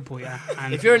play for Liverpool. Yeah.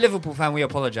 And If you're a Liverpool fan, we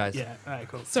apologise. yeah, all right,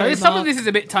 cool. Sorry, So some of Mark. this is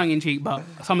a bit tongue in cheek, but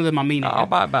some of them are meaning. I'll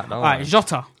buy it back. Don't All right, worry.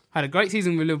 Jota had a great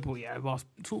season with Liverpool, whilst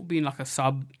sort of being like a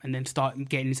sub and then starting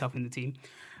getting himself in the team.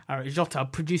 All right, Jota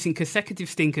producing consecutive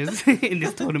stinkers in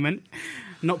this tournament,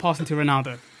 not passing to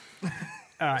Ronaldo. All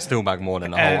right. Still back more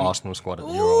than the whole Arsenal squad at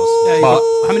the Yeah, Euros.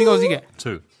 But how many goals did you get?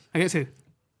 2. I get 2.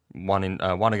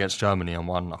 One against Germany and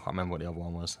one, I can't remember what the other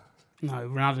one was. No,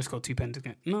 Ronaldo scored 2 pens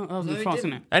again. No, that was in France,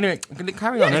 isn't it? Anyway,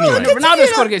 carry on anyway. No, Ronaldo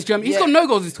scored against Germany. He's got no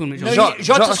goals this tournament. No, Jota. Jota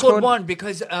Jota scored scored- one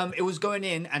because it was going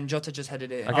in and Jota just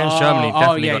headed it in. Against Germany,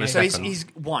 definitely got a So second. he's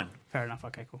one. Fair enough.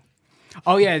 Okay, cool.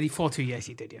 Oh yeah, the 4-2. Yes,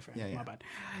 he did. Yeah, fair. Yeah. My bad.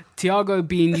 Thiago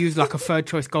being used like a third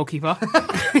choice goalkeeper.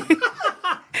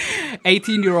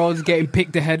 18-year-olds getting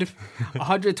picked ahead.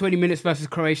 120 minutes versus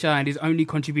Croatia, and his only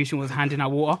contribution was handing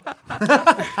out water.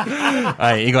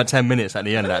 Hey, he got 10 minutes at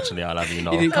the end, actually, I'll have you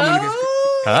know. He didn't come on against.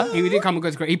 Huh? He didn't come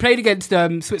against Croatia. He played against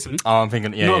Switzerland. Oh, I'm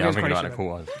thinking, Not I'm against thinking about the Croatia, cool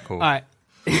one. Cool. All right.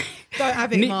 Don't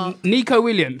have it, Mark. Nico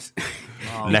Williams.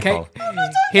 Nepo.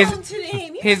 His- On to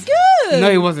him. He his- was good. No,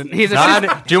 he wasn't. His No,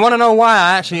 assist- do you want to know why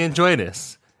I actually enjoy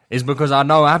this? It's because I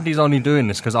know Abdi's only doing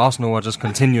this because Arsenal are just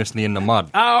continuously in the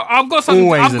mud. I've got something.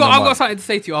 Always I've in got the mud. something to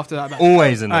say to you after that.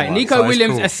 Always in the All right, mud. Nico so it's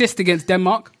Williams' cool. assist against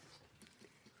Denmark.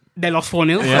 They lost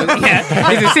 4-0. Yeah. So, yeah.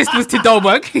 His assist was to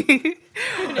Dolberg.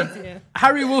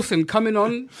 Harry Wilson coming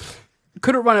on,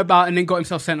 couldn't run about and then got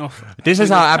himself sent off. This is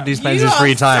how Abdi spends You his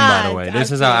free are time, by the sad, way.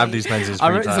 This is how Abdi. Abdi spends his I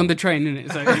free wrote this on time. the train,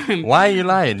 innit? So, Why are you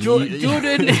lying?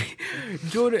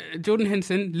 Jordan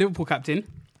Henson, Liverpool captain,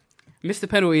 missed the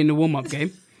penalty in the warm-up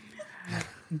game.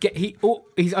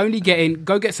 He's only getting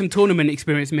go get some tournament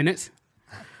experience minutes,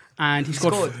 and he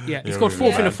scored. He scored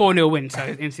fourth in a 4-0 win, so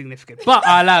it's insignificant. But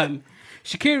I allow him.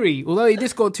 Shaqiri, although he did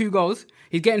score 2 goals,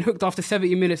 he's getting hooked after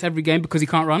 70 minutes every game because he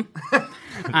can't run.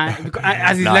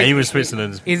 As his he was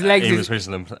Switzerland's. his legs he is- was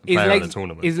Switzerland his player legs, of the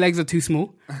tournament. his legs are too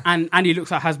small, and he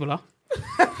looks like Hezbollah.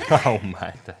 Oh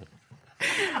my day.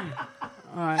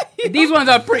 These ones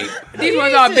are pretty. These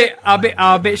ones are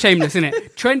a bit shameless, isn't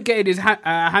it? Trent getting his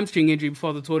hamstring injury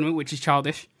before the tournament, which is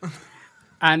childish,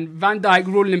 and Van Dijk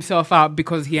ruling himself out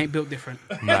because he ain't built different.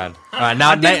 Man. All right,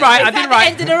 now I did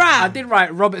End of the round. I did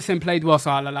write. Robertson played well,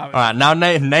 so I'll allow it. All right, now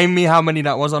name me how many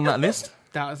that was on that list.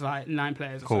 That was like 9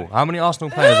 players. Or Cool. so. How many Arsenal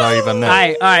players are even there?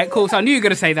 All right, cool. So I knew you were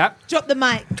gonna say that. Drop the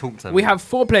mic. Talk to me. We have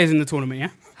 4 players in the tournament, yeah.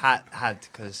 Had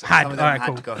because Had. some of All them right, had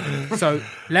cool. to go. So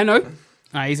Leno,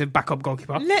 he's a backup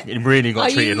goalkeeper. He really got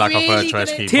Are treated you like a third really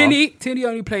choice gonna- keeper. Tierney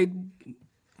only played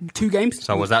 2 games.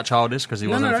 So was that childish because he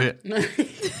wasn't fit? No.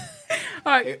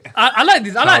 All right, I like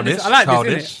this. I like this.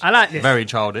 Childish. I like this. Very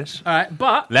childish. All right,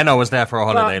 but Leno was there for a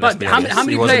holiday. Let's be honest. how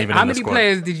many, he wasn't even how in the many squad.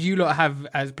 players did you lot have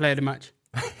as player of the match?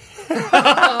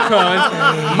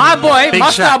 Because my boy, Big my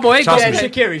Shaq. star boy, Trust got me.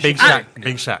 Shaqiri. Big Shaq.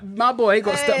 Big Shaq. my boy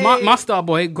got my star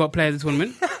boy got player of the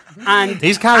tournament, and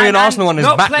He's carrying Arsenal on his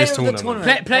not back player this of the tournament.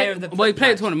 tournament. player of the well, he played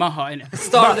match. the tournament, my heart, innit?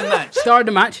 Star of the match. Star of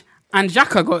the match, and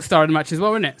Xhaka got star of the match as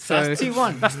well, innit? So That's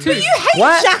 2-1. That's 2.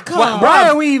 Why? Xhaka. Why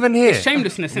are we even here?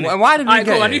 Shamelessness, innit? Why did we Alright,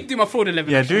 get cool, I here? need to do my fraud 11.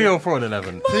 Yeah, do your fraud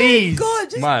 11. Please. God,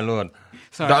 just, My lord.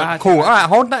 Sorry, I had to- Cool. All right,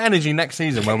 hold that energy next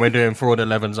season when we're doing fraud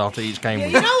 11s after each game. you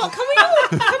week. know what? Can we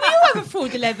all have a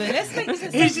fraud 11? Let's make this a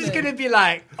He's just segment. gonna be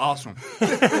like Arsenal.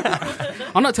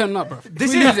 I'm not turning up, bro.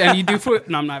 This is and you do fraud.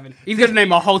 No, I'm not having it. He's gonna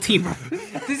name our whole team, bro.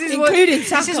 This is Including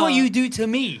This is Saka. what you do to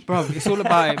me. Bro, it's all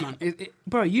about it, man.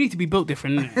 Bro, you need to be built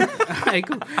different, innit? Alright,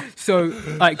 cool. So,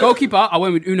 like, goalkeeper, I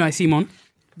went with Unai Simon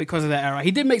because of that error.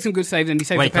 He did make some good saves and he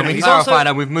saved Wait, the can penalty. we He's clarify also,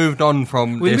 that we've moved on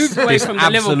from We this, moved away this from the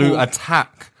absolute Liverpool.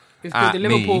 attack It's at the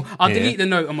Liverpool. me I'll here. delete the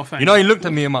note on my phone. You know, he looked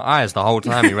at me in my eyes the whole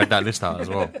time he read that list out as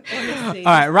well. Honestly.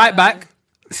 All right, right back,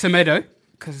 Semedo,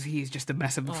 because he's just a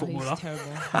mess of a Oh, footballer. he's terrible.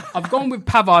 I've gone with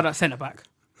Pavard at centre back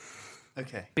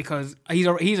Okay. because he's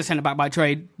a centre back by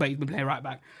trade, but he's been playing right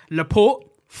back. Laporte,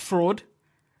 fraud.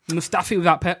 Mustafi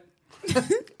without Pep.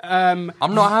 I'm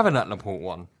not having that Laporte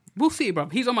one. We'll see, bro.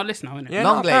 He's on my list now, isn't it? Yeah,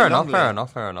 no, fair enough.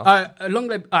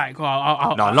 Longley. All right, cool.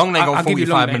 Longley got I'll give you 45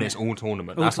 Longley, minutes innit? all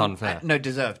tournament. That's unfair. No,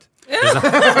 deserved.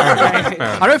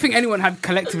 I don't think anyone had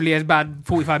collectively as bad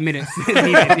 45 minutes.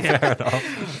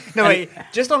 No, wait.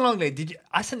 Just on Longley, did you?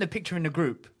 I sent a picture in the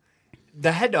group.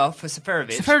 The header for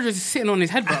Seferovic. Seferovic is sitting on his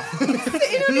head, bro.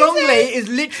 Longley is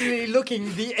literally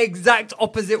looking the exact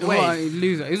opposite way. Oh,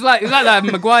 loser. It's like that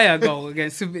Maguire goal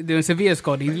against the Sevilla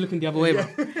squad. He's looking the other way,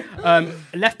 bro.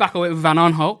 Left back away with Van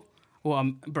Aanholt.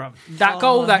 Well, bro, that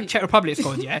goal that Czech Republic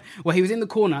scored, where he was in the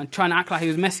corner trying to act like he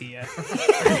was Messi, and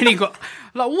then he got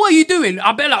like, "What are you doing?"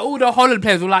 I bet like all the Holland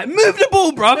players were like, "Move the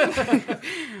ball, bro."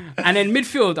 And then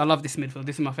midfield, I love this midfield.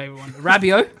 This is my favourite one.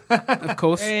 Rabiot, of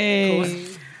course.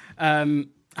 I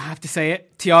have to say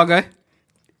it, Thiago.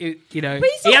 He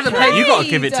hasn't played. You got to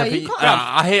give it to.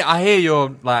 I hear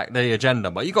your like the agenda,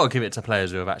 but you got to give it to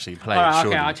players who have actually played. All right,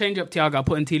 surely. okay, I'll change up Thiago. I'll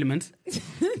put in Tielemans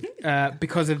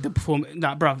because of the performance.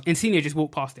 That bruv, Insigne just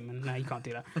walked past him, and no, you can't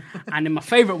do that. And then my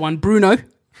favourite one, Bruno,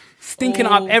 stinking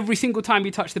up every single time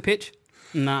he touched the pitch.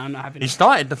 No, I'm not having it. He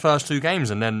started the first 2 games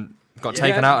and then got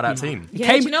taken out of that team.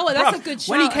 Yeah, do you know what? That's a good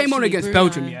shout. When he came on against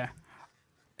Belgium,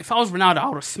 if I was Ronaldo, I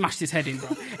would have smashed his head in, bro.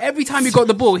 Every time he got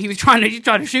the ball, he was trying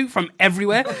to shoot from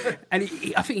everywhere, and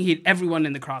I think he hit everyone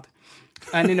in the crowd.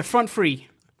 And in the front three,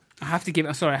 I have to give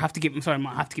it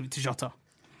to Jota.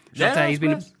 Jota, he's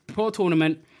been a poor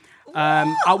tournament.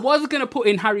 I was gonna put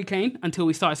in Harry Kane until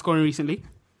we started scoring recently,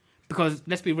 because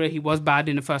let's be real, he was bad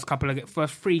in the first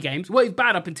 3 games. Well, he's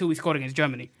bad up until we scored against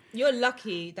Germany. You're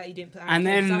lucky that you didn't put And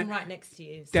Harry Kane, then 'cause I'm right next to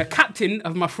you. The captain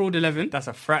of my fraud 11. That's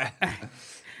a threat.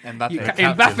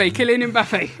 Mbappe, killing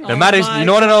Mbappe. The maddest, you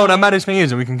know what the maddest thing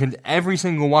is? Every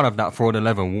single one of that fraud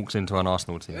 11 walks into an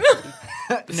Arsenal team.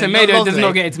 Semedo does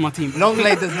not get into my team.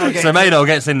 Longley does not get Semedo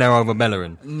gets in there over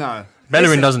Bellerin. No.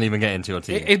 Bellerin doesn't even get into your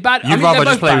team. It's bad. You'd rather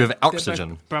just play bad. with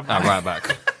oxygen at right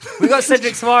back. We got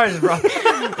Cedric Suarez, bro.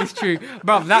 It's true.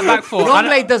 Bro, that back four.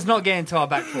 Longley does not get into our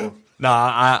back four. No,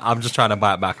 I'm just trying to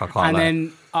buy it back. I can't. And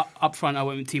then up front, I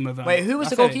went with Timo Werner. Wait, who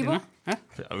was the goalkeeper?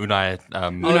 Unai.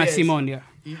 Unai Simon, yeah.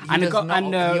 And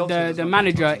the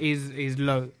manager is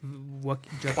low.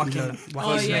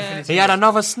 He had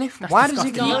another sniff. Why does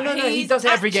he? No. He does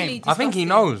it every game. I think he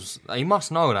knows. He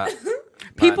must know that.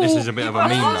 This is a bit of a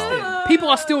meme now. People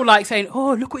are still like saying,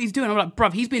 "Oh, look what he's doing." I'm like,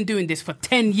 bruv, he's been doing this for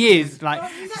 10 years. Like,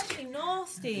 he's actually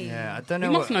nasty. Yeah, I don't know.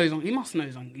 He must know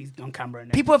he's on camera.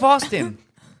 People have asked him.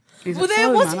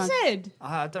 What's he said?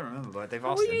 I don't remember, but they've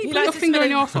asked him. You put your finger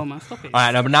in your arsehole, man. Stop it.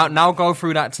 All right, now go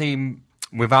through that team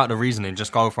without the reasoning.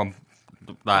 Just go from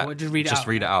like, just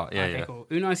read it out. Yeah, okay, cool.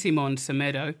 Unai Simon,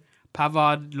 Semedo,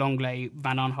 Pavard, Longley,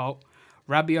 Van Aanholt,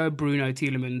 Rabiot, Bruno,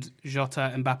 Tielemans,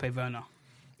 Jota, Mbappe, Werner.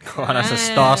 God, that's a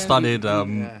star-studded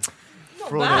fraud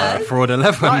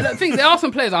 11. I think there are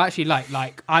some players I actually like.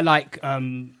 Like I like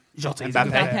Jota.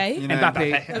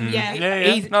 Mbappe.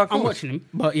 Yeah. I'm watching him,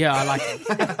 but yeah, I like him.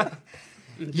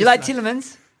 You like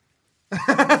Tielemans?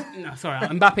 No, sorry,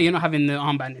 Mbappe. You're not having the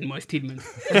armband anymore. It's Tielemans.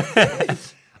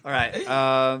 All right.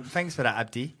 Thanks for that,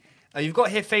 Abdi. You've got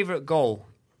here favourite goal.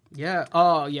 Yeah.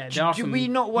 Oh, yeah. Do we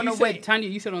not want to wait? Tanya,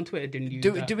 you said on Twitter, didn't you?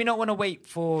 Do we not want to wait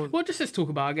for? Well, just let's talk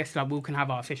about. I guess like we can have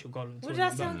our official goal. What did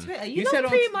I say on Twitter? You not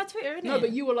pre my Twitter, innit? No,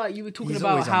 but you were talking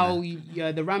about how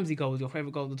the Ramsey goal was your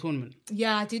favourite goal of the tournament.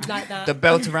 Yeah, I did like that. The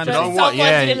bell to Ramsey. Someone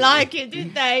didn't like it,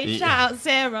 did they? Shout out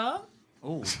Sarah.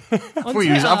 I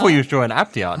thought you was drawing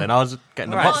Abdi out, then I was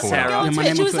getting the bot for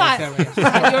it. She was like,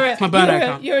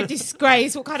 you're a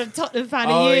disgrace. What kind of Tottenham fan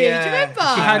are you? Yeah. Do you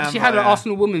remember? She had an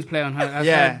Arsenal women's player on her as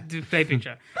her display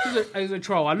picture. It was a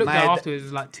troll. I looked at it afterwards, it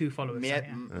was like 2 followers.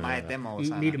 I'm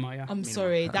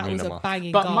sorry, that was a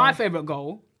banging goal. But my favourite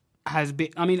goal has been,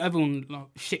 I mean, everyone, like,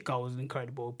 shit goal was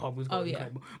incredible, Pogba's goal was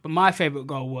incredible. But my favourite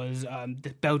goal was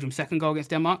the Belgium second goal against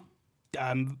Denmark,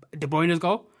 De Bruyne's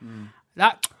goal.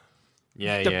 That...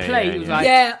 the play was like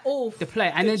the play,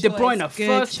 and then De Bruyne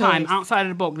first time outside of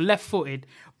the box, left-footed,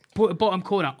 bottom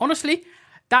corner. Honestly,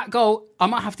 that goal, I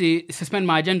might have to suspend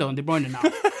my agenda on De Bruyne now.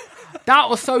 That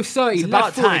was so certain. It's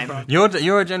about time. Bro. Your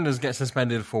agendas get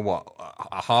suspended for what?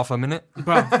 A half a minute?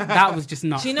 Bro, that was just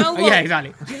nuts. Do you know what? Yeah,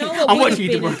 exactly. Do you know what would have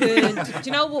been a good? Do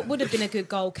you know what would have been a good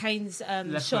goal? Kane's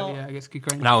shot. Against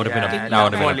Ukraine. That would have been a banger.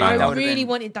 I really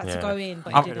wanted that to go in,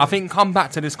 but I think come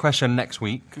back to this question next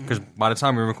week, because by the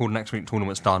time we record next week,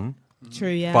 tournament's done. True,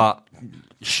 yeah. But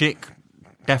Schick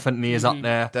definitely is up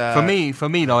there. For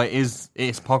me though, it's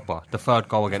Pogba, the third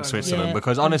goal against Switzerland,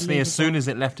 because honestly, as soon as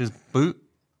it left his boot,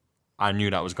 I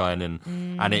knew that was going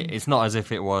in. And it's not as if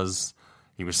he was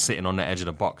sitting on the edge of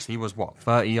the box. He was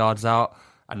 30 yards out,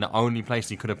 And the only place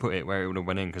he could have put it where it would have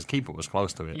went in, because keeper was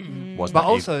close to it, was But that,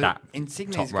 also, that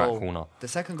Insigne's top right goal, corner. the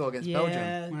second goal against Yeah.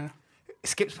 Belgium,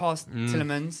 skips past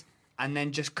Tielemans and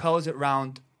then just curls it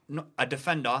round a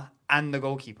defender and the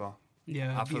goalkeeper.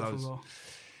 Yeah, Up for beautiful those. goal.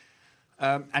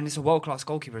 And it's a world-class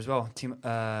goalkeeper as well,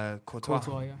 Courtois.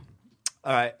 Courtois, yeah.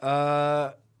 All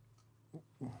right.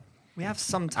 We have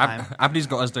some time. Abdi's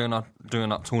got us doing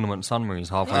up tournament summaries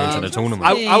halfway into the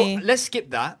tournament. Let's skip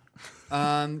that,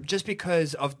 just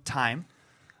because of time.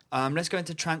 Let's go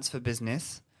into transfer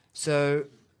business. So,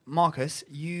 Marcus,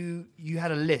 you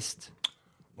had a list.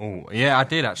 Oh yeah, I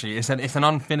did actually. It's an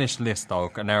unfinished list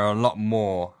though, and there are a lot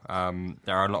more.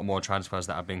 There are a lot more transfers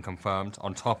that have been confirmed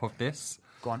on top of this.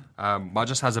 Go on. But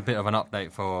just has a bit of an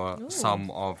update for some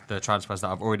of the transfers that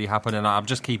have already happened, and I'm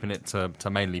just keeping it to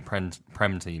mainly Prem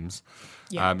teams.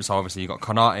 Yeah. So obviously you've got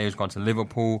Konate who's gone to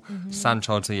Liverpool,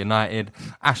 Sancho to United,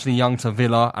 Ashley Young to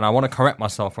Villa, and I want to correct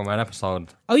myself from an episode.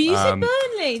 Oh, you said Burnley,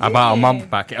 didn't about a you? month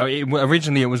back.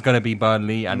 Originally it was going to be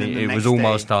Burnley, and then the it was next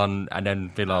almost day. done, and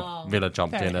then Villa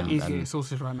jumped fair in, enough. Easy, and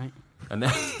sausage right, mate. then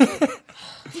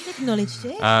You've acknowledged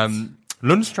it.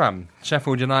 Lundstram,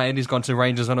 Sheffield United, he's gone to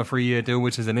Rangers on a 3-year deal,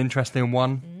 which is an interesting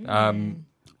one.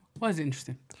 Why is it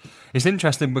interesting? It's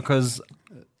interesting because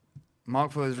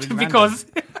Mark was really Because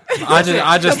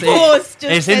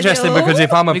it's interesting because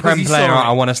if I'm a Because Prem you player, saw it.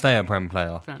 I want to stay a Prem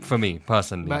player. Fair enough. For me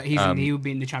personally, but he would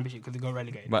be in the Championship because they got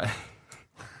relegated. But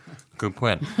good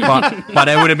point. But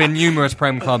there would have been numerous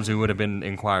Prem clubs who would have been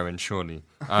inquiring, surely.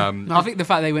 No, I think the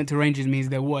fact they went to Rangers means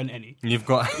there weren't any. You've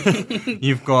got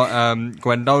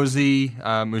Guendouzi,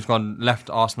 who's left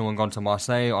Arsenal and gone to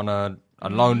Marseille on a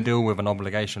loan deal with an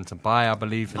obligation to buy, I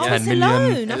believe, for 10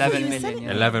 million. 11 million.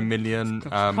 11 million. The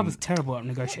club is terrible at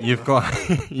negotiating. You've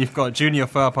got Junior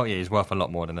Firpo. Yeah, he's worth a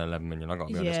lot more than 11 million. I got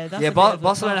to be honest. Yeah, that's Yeah, a bit of a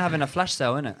Barcelona bump. having a flash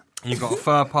sale, innit? You've got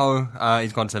Firpo.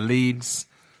 He's gone to Leeds.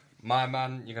 My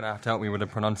man, you're gonna have to help me with the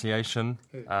pronunciation.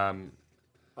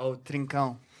 Oh,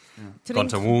 Trincão. Gone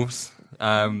to Wolves.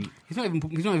 He's not even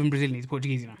Brazilian. He's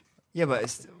Portuguese, you know. Yeah, but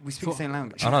we speak the same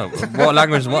language. I know. What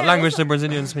language? What language do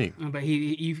Brazilians speak? But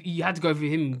you had to go for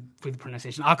him with the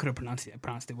pronunciation. I could have pronounced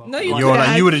it well. No, You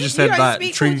couldn't. would have just said don't like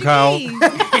speak Trincão.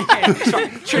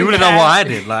 Portuguese. You would have done what I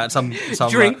did, like some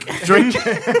Drink. drink.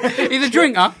 He's a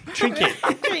drinker. Drinker.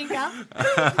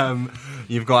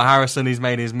 You've got Harrison. He's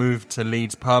made his move to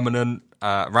Leeds permanent.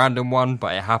 Random one,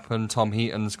 but it happened. Tom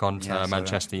Heaton's gone to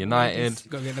Manchester United.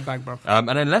 Got to get the bag, bro. And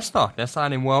then Leicester, they're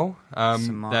signing well.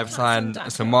 They've signed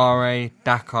Samare,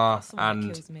 Daka,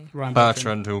 and Ryan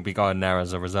Bertrand, who will be going there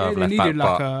as a reserve They left needed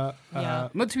back. like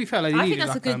But but to be fair, like, I they think needed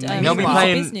that's a like good, main they'll be Meanwhile,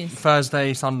 playing business.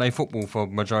 Thursday, Sunday football for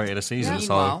majority of the season.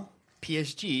 So Meanwhile,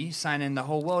 PSG signing the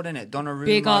whole world, innit? Donnarumma,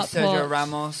 Big up, Sergio Poch.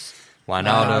 Ramos.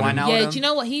 Wijnaldum. Yeah, do you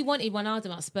know what? He wanted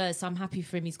Wijnaldum at Spurs, so I'm happy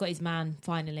for him. He's got his man,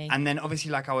 finally. And then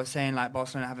obviously, like I was saying, like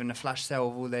Barcelona having a flash sale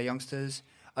of all their youngsters.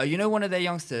 You know, one of their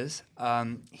youngsters,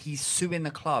 he's suing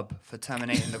the club for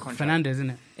terminating the contract. Fernandez, isn't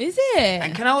it? Is it?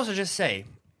 And can I also just say,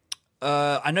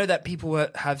 I know that people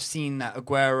have seen that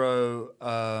Aguero,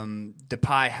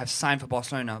 Depay have signed for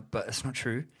Barcelona, but it's not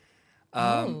true.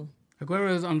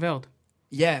 Aguero is unveiled.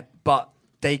 Yeah, but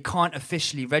they can't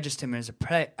officially register him as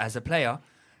a player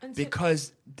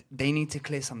because they need to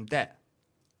clear some debt.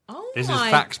 Oh This is my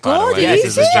facts, by the God, way. are you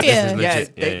This is serious?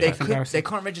 legit. Yeah, they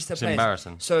can't register It's players.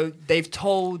 embarrassing. So they've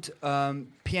told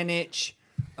Pjanic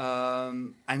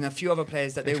and a few other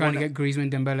players that They're they trying want to get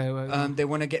Griezmann, Dembele. they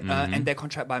want to get end their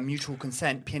contract by mutual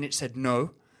consent. Pjanic said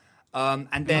no.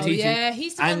 And then Oh, yeah,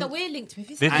 he's the one and- that we're linked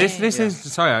with, isn't This he? is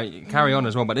sorry, carry on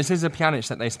as well. But this is a Pjanic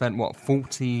that they spent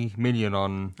 40 million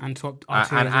on, and swapped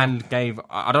and gave.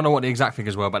 I don't know what the exact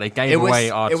figures were, but they gave it was away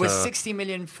Arthur. it was 60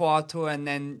 million for Arthur, and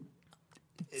then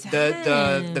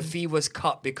the fee was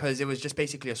cut because it was just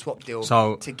basically a swap deal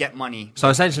to get money. So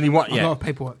essentially, what? A Yeah, lot of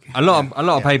paperwork. a lot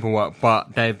of paperwork,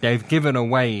 but they've given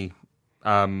away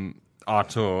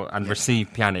Artur and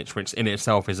received Pjanic, which in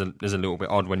itself is a little bit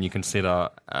odd when you consider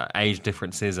age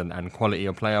differences and quality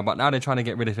of player. But now they're trying to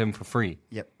get rid of him for free.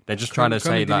 Yep. They're just trying to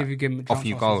say Delivery, that give him a off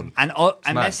you transfer go. And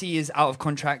mad. Messi is out of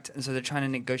contract, and so they're trying to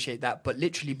negotiate that. But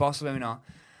literally, Barcelona,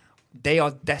 they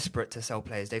are desperate to sell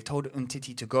players. They've told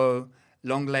Umtiti to go,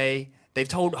 Longley. They've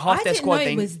told half I their didn't squad. know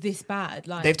it was this bad.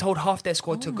 Like, They've told half their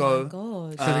squad to go.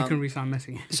 God. So they can re-sign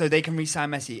Messi. So they can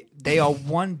re-sign Messi. They are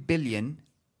 1 billion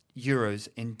euros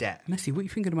in debt. Messi, what are you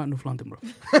thinking about North London, bro?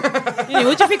 What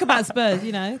do you think about Spurs?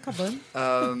 You know, come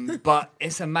on. But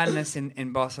it's a madness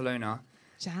in Barcelona.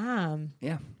 Damn.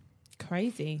 Yeah.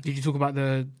 Crazy. Did you talk about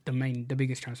the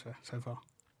biggest transfer so far?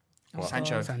 What?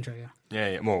 Sancho. Sancho, yeah.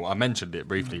 Yeah. Well, I mentioned it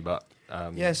briefly, but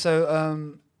Yeah.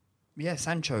 So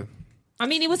Sancho. I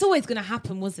mean, it was always going to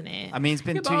happen, wasn't it? I mean, it's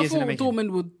been Yeah, 2 but I years in the thought making.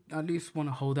 Dortmund would at least want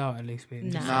to hold out at least.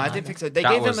 Nah. No, I didn't think so. They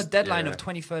That gave was- them a deadline yeah. of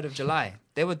 23rd of July.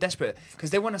 They were desperate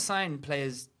because they want to sign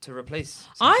players to replace.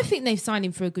 I think they've signed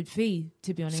him for a good fee,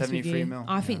 to be honest with 73 you. mil,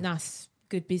 I think that's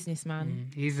good business, man.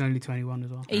 He's only 21 as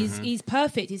well. He's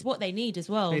perfect. He's what they need as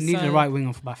well. They need so- the right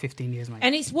winger for about 15 years, mate.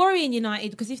 And it's worrying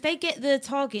United because if they get the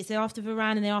targets, they're after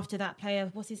Varane and they're after that player.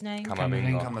 What's his name?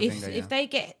 Camavinga. If they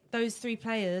get those three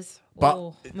players, But,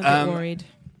 I'm a bit worried.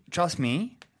 Trust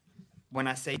me, when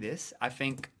I say this, I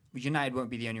think United won't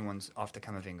be the only ones after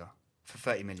Camavinga for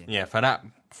 30 million. Yeah, for that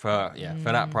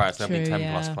price, there'll be true,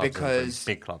 10 plus yeah. clubs. Because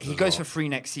big clubs. he as goes well. for free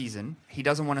next season. He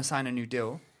doesn't want to sign a new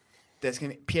deal. There's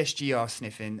going to PSG are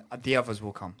sniffing. The others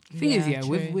will come. The thing is, Yeah,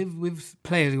 with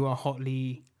players who are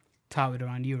hotly touted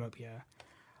around Europe,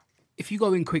 if you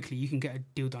go in quickly, you can get a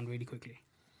deal done really quickly.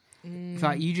 It's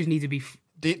like you just need to be.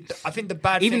 I think the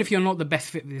bad Even thing, if you're not the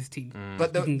best fit for this team,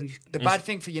 but you can- the bad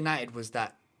thing for United was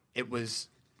that it was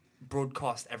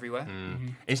broadcast everywhere.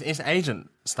 It's agent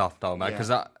stuff though, man. Yeah.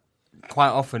 Because quite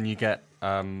often you get.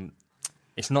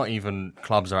 It's not even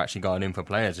clubs are actually going in for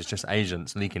players. It's just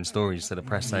agents leaking stories to the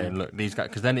press saying, "Look, these guys."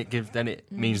 Because then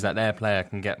it means that their player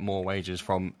can get more wages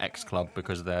from X club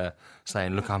because they're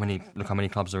saying, "Look how many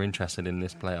clubs are interested in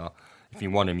this player. If you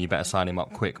want him, you better sign him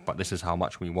up quick. But this is how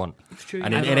much we want." It's true.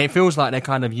 And it feels like they're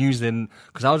kind of using.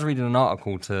 Because I was reading an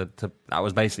article that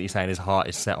was basically saying his heart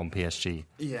is set on PSG.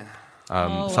 Yeah.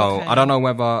 So I don't know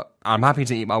whether I'm happy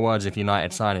to eat my words if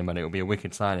United sign him, and it would be a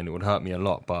wicked signing. It would hurt me a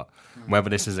lot, but whether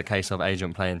this is a case of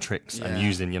agent playing tricks and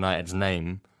using United's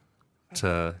name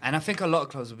to, And I think a lot of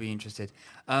clubs will be interested.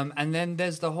 And then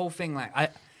there's the whole thing. Like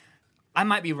I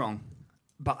might be wrong,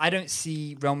 but I don't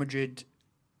see Real Madrid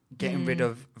getting rid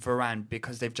of Varane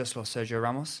because they've just lost Sergio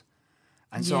Ramos,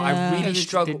 and so I Yeah. really They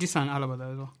struggle. did sign Alaba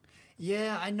though as well.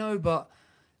 Yeah, I know, but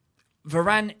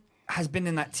Varane has been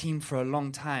in that team for a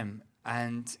long time,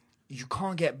 and you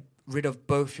can't get rid of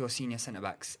both your senior centre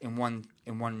backs in one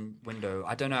window.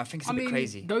 I don't know. I think it's a bit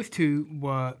crazy. Those two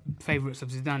were favourites of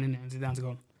Zidane, innit? And Zidane's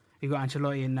gone. You got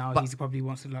Ancelotti, and now he probably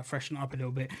wants to like freshen up a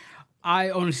little bit.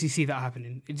 I honestly see that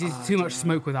happening. It's just too much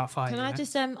smoke without fire. Can I know?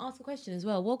 just ask a question as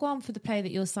well? What go on for the player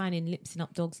that you're signing, lipsing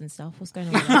up dogs and stuff? What's going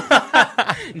on with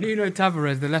that? Nuno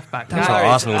Tavares, the left back. That's what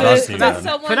Arsenal does to you, man.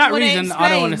 For that reason, I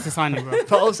don't want us to sign him, bro.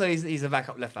 But also, he's a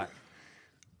backup left back.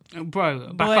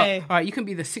 Bro, back Boy. up. All right, you can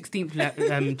be the 16th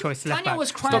choice left Tanya back.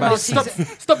 was crying last season.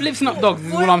 Stop lipsing up dogs.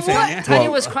 Is all I'm saying. Yeah? Tanya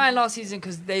was crying last season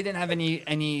because they didn't have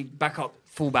any backup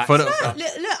fullbacks. For the-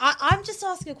 Look, I'm just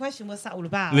asking a question. What's that all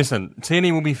about? listen,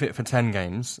 Tierney will be fit for 10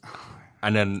 games,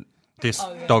 and then this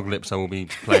dog lipser will be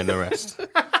playing the rest.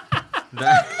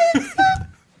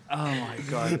 Oh my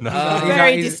god!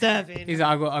 Very He's- disturbing. He's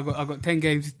like, I got 10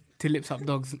 games to lips up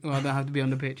dogs. Well, I don't have to be on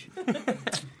the pitch.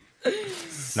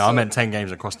 No, I meant 10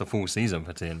 games across the full season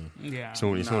for Tierney. Yeah. It's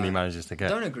all he manages to get.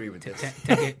 Don't agree with this.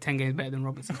 10 games better than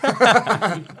Robertson.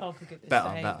 Oh, for goodness sake.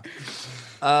 Better.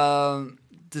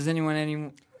 Does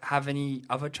anyone have any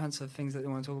other transfer things that they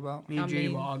want to talk about? Me and I Julie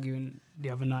mean- were arguing the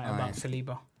other night about Alright.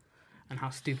 Saliba and how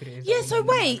stupid it is. Yeah, that so he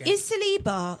didn't wait, again. is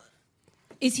Saliba,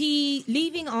 is he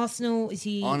leaving Arsenal? Is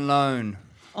he On loan,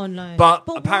 on loan? but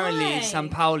apparently why?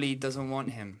 Sampaoli doesn't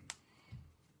want him.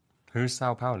 Who's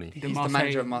Sao Pauli? He's the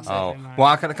manager of Marseille. Oh,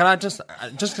 well, can I just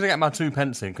to get my 2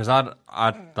 pence in, because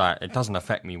it doesn't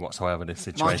affect me whatsoever, this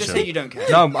situation. Mark, just say you don't care.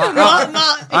 No,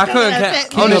 I couldn't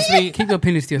affect care. me. Honestly, Keep your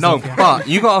opinions to no, yourself. yeah. but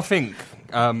you got to think.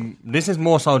 This is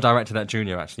more so directed at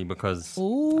Junior, actually, because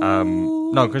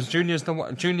no, because Junior's the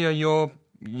one. Junior, you're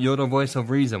the voice of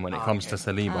reason when it comes to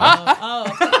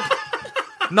Saliba.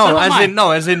 No,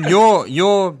 as in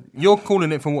you're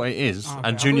calling it for what it is, Okay. and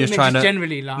I Junior's thought you trying meant to. just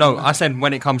generally, like- No, I said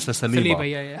when it comes to Saliba.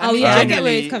 Saliba, yeah. Oh yeah, I get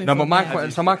where Generally- it's coming No, from.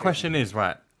 but my question is,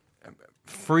 right,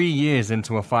 3 years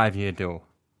into a 5-year deal,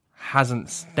 hasn't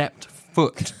stepped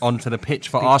foot onto the pitch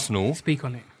for Arsenal. Speak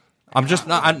on it. I'm just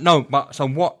no, but so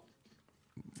what?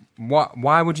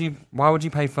 Why would you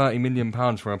pay £30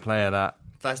 million for a player that?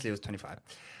 Firstly, it was 25.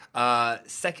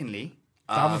 Secondly,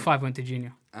 The other 5 went to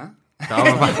Junior.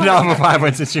 The other 5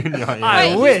 went to Junior.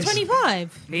 Yeah. Wait, he's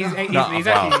 25. He's No, actually.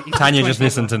 well, he's Tanya just 24.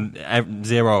 listened to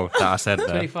 0 that I said there.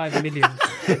 25 million.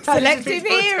 Selective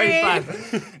hearing.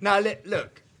 25. Now,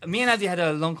 look, me and Adi had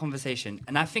a long conversation,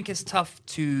 and I think it's tough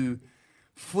to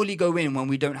fully go in when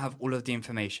we don't have all of the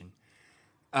information.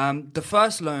 The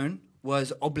first loan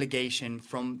was obligation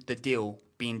from the deal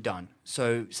being done.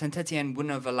 So Saint-Etienne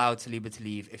wouldn't have allowed Saliba to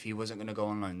leave if he wasn't going to go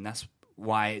on loan. That's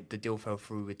why the deal fell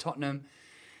through with Tottenham.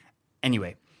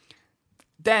 Anyway,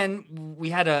 then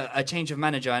we had a change of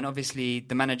manager, and obviously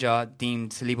the manager deemed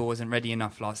Saliba wasn't ready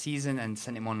enough last season and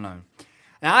sent him on loan.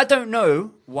 Now, I don't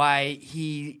know why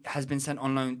he has been sent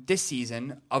on loan this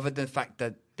season, other than the fact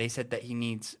that they said that he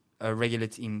needs a regular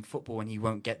team football and he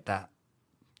won't get that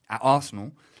at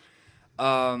Arsenal.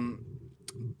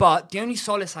 But the only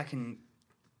solace I can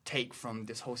take from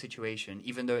this whole situation,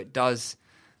 even though it does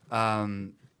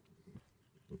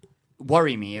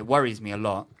worries me a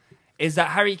lot, is that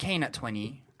Harry Kane at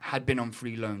 20 had been on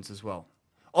free loans as well.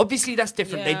 Obviously, that's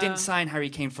different. They didn't sign Harry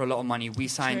Kane for a lot of money. We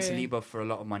signed Saliba for a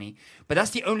lot of money. But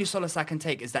that's the only solace I can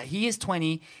take, is that he is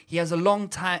 20. He has a long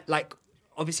time, like,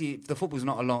 obviously, the football's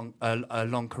not a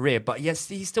long career, but yes,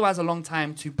 he still has a long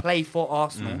time to play for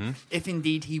Arsenal, if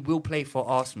indeed he will play for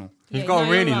Arsenal. He's got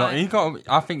a really long...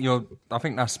 I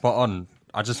think that's spot on.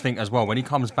 I just think as well, when he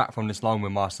comes back from this loan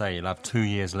with Marseille, he'll have 2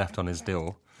 years left on his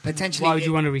deal. Potentially, why would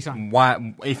you want to resign?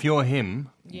 Why, if you're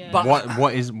him,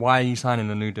 why are you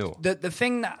signing a new deal?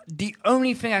 The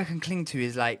only thing I can cling to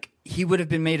is, like, he would have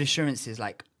been made assurances.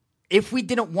 Like, if we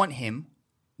didn't want him,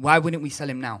 why wouldn't we sell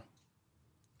him now?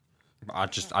 I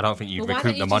don't think you've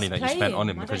recouped the money that you spent on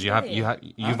him, because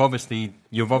you've obviously.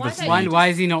 Why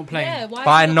is he not playing? Yeah,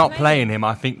 by not playing him,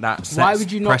 I think that sets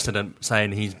precedent,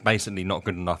 saying he's basically not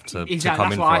good enough to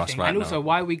come in for us right now. And also,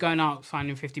 why are we going out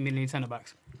signing 50 million centre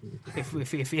backs?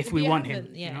 If we want him,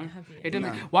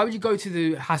 why would you go to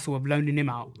the hassle of loaning him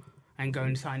out and go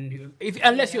and sign?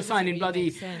 Unless you're signing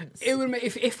bloody, it would make,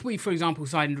 if we, for example,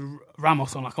 signed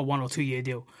Ramos on like a 1 or 2 year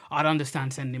deal, I'd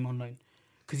understand sending him on loan,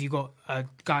 because you got a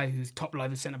guy who's top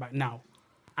level centre back now,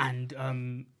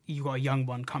 and you got a young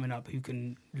one coming up who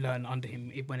can learn under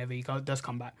him whenever he does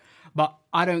come back. But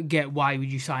I don't get, why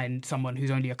would you sign someone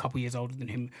who's only a couple years older than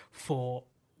him for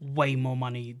way more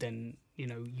money than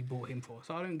you bought him for?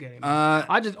 So I don't get it.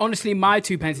 I just, honestly, my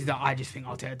 2 pence is that I just think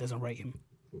Arteta doesn't rate him.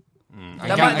 And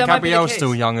Gabriel's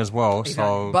still young as well,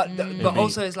 so. But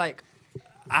also, it's like,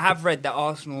 I have read that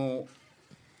Arsenal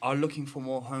are looking for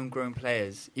more homegrown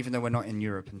players, even though we're not in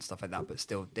Europe and stuff like that. But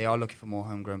still, they are looking for more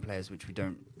homegrown players, which we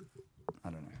don't.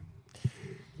 I don't know.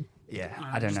 Yeah,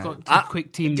 I don't know.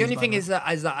 Quick team. The only thing is that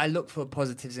I look for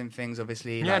positives in things.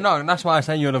 Obviously. Yeah, no, that's why I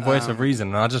say you're the voice of reason,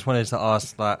 and I just wanted to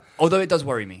ask that. Although it does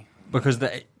worry me. Because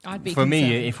for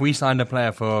me, if we signed a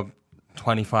player for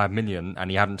 25 million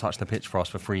and he hadn't touched the pitch for us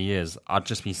for 3 years, I'd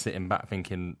just be sitting back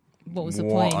thinking, what was the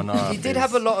point? He did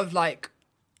have a lot of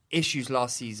issues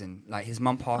last season. Like, his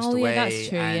mum passed away. Yeah, that's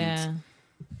true. And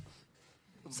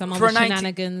some other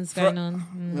shenanigans going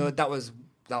on. No, that was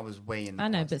way in the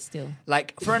know, past. but still.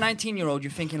 Like, for a 19-year-old,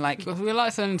 you're thinking like, because we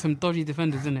like selling some dodgy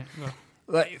defenders, isn't it?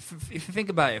 Like, if you think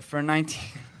about it, for a 19.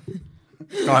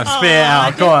 Go on, spit it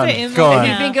out. Go on. If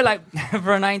you think of, like,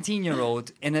 for a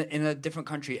 19-year-old in a different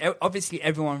country, obviously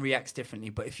everyone reacts differently.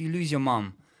 But if you lose your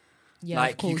mum,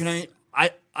 like, you can only.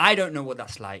 I don't know what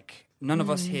that's like. None of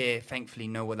us here, thankfully,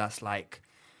 know what that's like.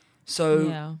 So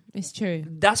yeah, it's true.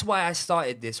 That's why I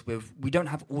started this with, we don't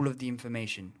have all of the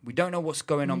information. We don't know what's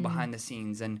going on behind the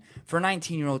scenes. And for a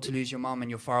 19-year-old to lose your mum and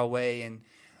you're far away and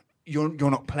you're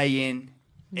not playing,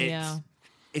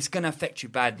 it's going to affect you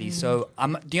badly. So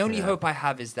the only hope I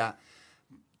have is that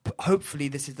hopefully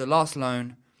this is the last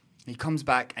loan. He comes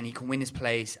back and he can win his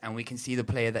place and we can see the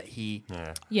player that he...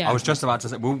 Yeah. I was just about to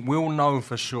say, we'll know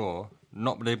for sure,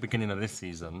 not the beginning of this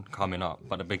season coming up,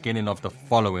 but the beginning of the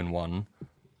following one.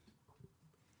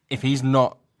 If he's sent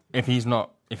out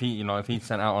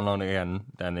on loan again,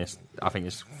 then I think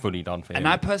it's fully done for him. And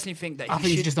I personally think that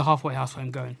he's just a halfway house for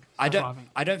him going. I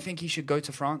don't think he should go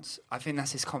to France. I think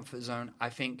that's his comfort zone. I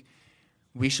think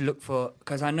we should look for,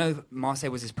 because I know Marseille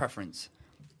was his preference,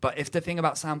 but if the thing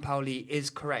about Sampaoli is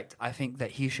correct, I think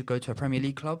that he should go to a Premier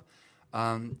League club.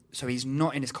 So he's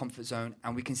not in his comfort zone,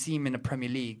 and we can see him in the Premier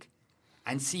League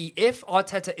and see if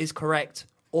Arteta is correct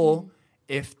or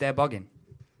if they're bugging.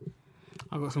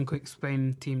 I've got some quick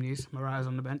Spain team news. Morata's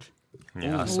on the bench.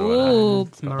 Yeah, I saw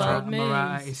that.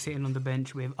 Morata is sitting on the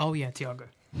bench with, Thiago.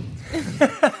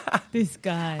 This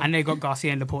guy. And they got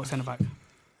Garcia and Laporte centre-back.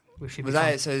 Was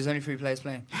that it? So there's only 3 players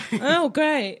playing? Oh,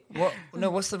 great.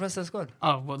 What's the rest of the squad?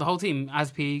 Oh, well, the whole team.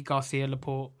 Aspi, Garcia,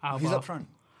 Laporte, Alba. Who's up front?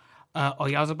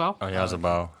 Oyarzabal.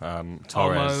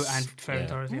 Torres. and Ferran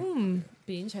Torres,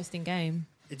 Be an interesting game.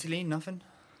 Italy, nothing?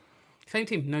 Same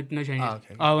team, no changes.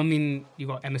 Okay. I mean, you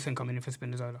got Emerson coming in for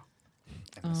Spinazzola.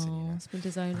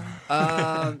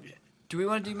 Spinazzola. Do we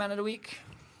want to do Man of the Week?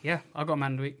 Yeah, I got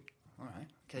Man of the Week. All right.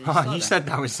 Okay, you said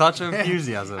that with such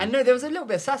enthusiasm. I know there was a little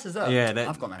bit of sass as well. Yeah,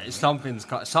 I've got Man of the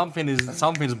Week.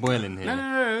 Something's boiling here.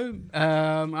 No.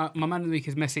 My Man of the Week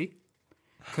is Messi,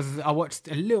 because I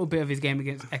watched a little bit of his game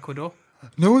against Ecuador.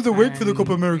 No one's awake for the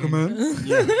Copa America, man.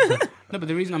 No, but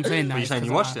the reason I'm saying that. What are you is saying? 'cause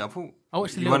You watched it? I thought I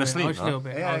watched a you little went bit. asleep. I watched a little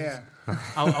bit.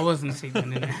 I wasn't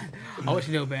sleeping. I watched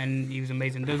a little bit, and he was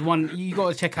amazing. There's one you got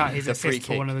to check out his The free assist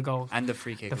for kick. one of the goals. And the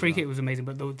free kick. The free kick was amazing,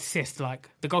 but the assist, like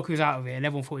the goalkeeper was out of it, and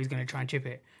everyone thought he was going to try and chip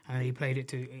it, and then he played it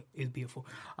too. It was beautiful.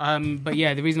 But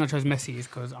yeah, the reason I chose Messi is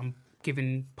because I'm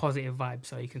giving positive vibes,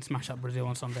 so you can smash up Brazil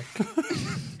on Sunday.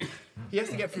 He has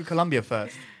to get through Colombia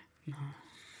first.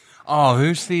 Oh,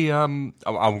 who's the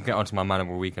I'll get onto my man of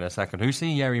the week in a second. Who's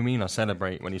the Yerry Mina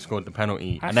celebrate when he scored the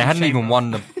penalty, and they hadn't even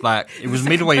won the it was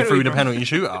midway through the penalty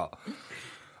shootout.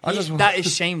 That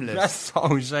is shameless. That's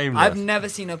so shameless. I've never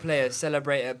seen a player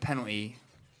celebrate a penalty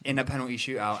in a penalty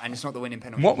shootout, and it's not the winning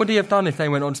penalty. What would he have done if they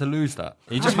went on to lose that?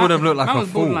 He just would have looked like a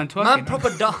fool. Man proper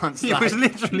danced. He like. was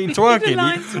literally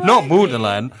twerking. Not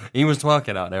borderline. He was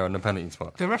twerking out there on the penalty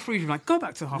spot. The referees were like, "Go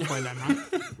back to the halfway line, man."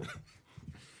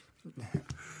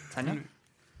 Tanya?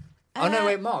 Oh no,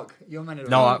 wait, Mark, you're man of the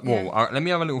No, week. let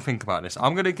me have a little think about this.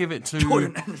 I'm gonna give it to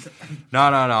Jordan. No.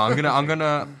 I'm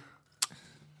gonna.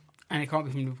 And it can't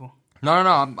be from Liverpool. No.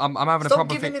 I'm having Stop a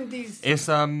proper giving think. him these. It's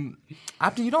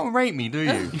Abdi, you don't rate me, do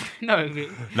you? No, I'm you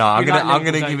like gonna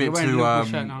Liverpool, give you're it wearing to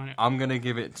Liverpool shirt now, innit? I'm gonna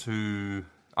give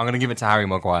it to Harry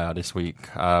Maguire this week.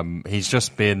 He's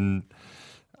just been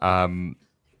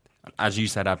as you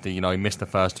said, Abdi, he missed the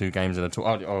first 2 games of the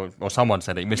tournament, or someone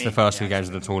said it, he missed the first 2 games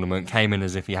of the tournament, came in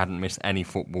as if he hadn't missed any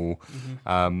football,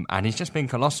 and he's just been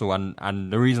colossal.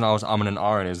 And the reason I was umming and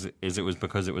ahhing is it was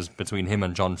because it was between him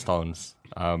and John Stones.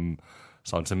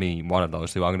 So to me, one of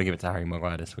those 2, I'm going to give it to Harry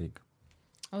Maguire this week.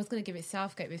 I was going to give it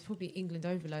Southgate, but it's probably England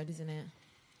overload, isn't it?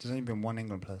 There's only been one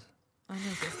England player. I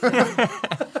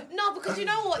know. No, because you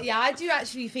know what? Yeah, I do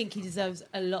actually think he deserves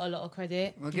a lot of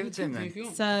credit. Well, give it to him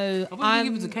then. So I'm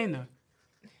give it to Kane though.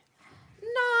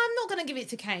 No, I'm not going to give it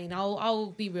to Kane.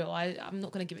 I'll be real. I'm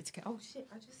not going to give it to Kane. Oh shit!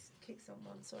 I just kicked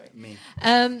someone. Sorry. Me.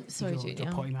 Sorry, Junior.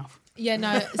 Your potty mouth. Yeah,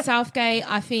 no. Southgate.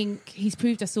 I think he's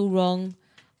proved us all wrong.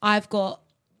 I've got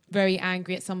very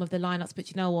angry at some of the lineups, but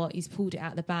you know what? He's pulled it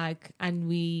out of the bag,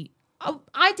 and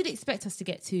I did expect us to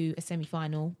get to a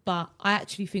semi-final, but I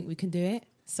actually think we can do it.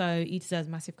 So he deserves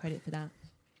massive credit for that.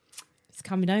 It's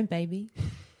coming home, baby.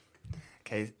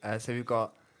 Okay, so we've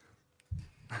got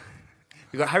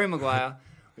Harry Maguire,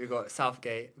 we've got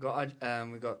Southgate,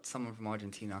 we've got someone from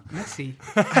Argentina. Messi.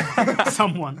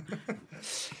 Someone.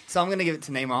 So I'm going to give it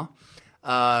to Neymar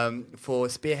for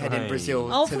spearheading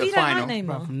Brazil to the you final. Don't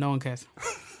like Neymar. No one cares.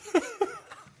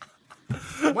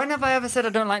 When have I ever said I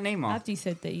don't like Neymar? Abdi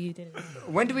said that you didn't.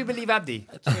 When do we believe Abdi?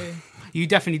 True. You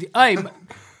definitely do. Hey,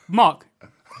 Mark.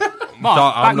 I'm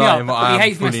back me not up. involved. He I'm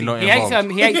hates fully Messi. not He hates involved.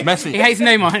 Messi. He hates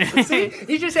Neymar.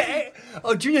 He just said,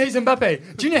 Junior hates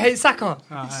Mbappe. Junior hates Saka.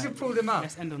 He just pulled him out.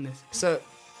 Let's end on this. So,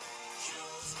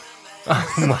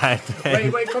 Oh my day.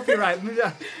 wait, copyright.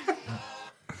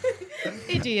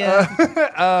 Idiot.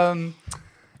 Yeah, I'm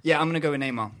going to go with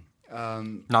Neymar.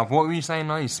 Now, what were you saying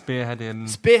now? He's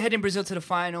Spearheading Brazil to the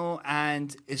final,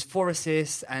 and is 4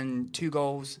 assists and 2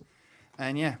 goals.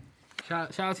 And yeah.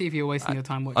 Shout out to you if you're wasting your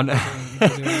time watching.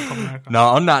 No,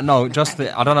 on that note,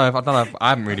 I don't know if I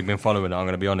haven't really been following it, I'm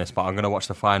going to be honest, but I'm going to watch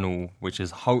the final, which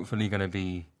is hopefully going to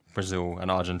be Brazil and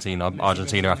Argentina.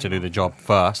 Argentina have to do the job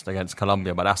first against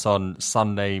Colombia, but that's on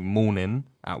Sunday morning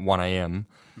at 1 a.m.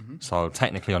 So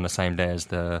technically on the same day as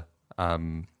the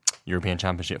European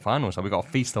Championship final. So we've got a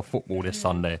feast of football this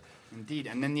Sunday. Indeed,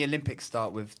 and then the Olympics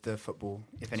start with the football,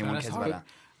 if anyone cares about that.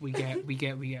 We get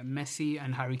Messi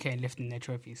and Harry Kane lifting their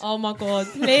trophies. Oh my God!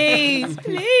 Please,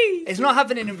 please. It's not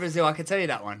happening in Brazil, I can tell you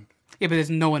that one. Yeah, but there's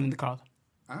no one in the crowd.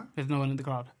 Huh? There's no one in the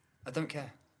crowd. I don't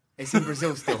care. It's in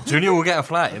Brazil still. Junior will get a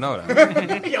flat, you know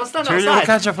that. Yeah, I'll stand Junior will outside.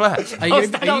 catch a flat. Are you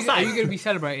going to be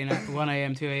celebrating at 1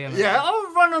 a.m., 2 a.m.? Yeah,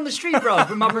 I'll run on the street, bro,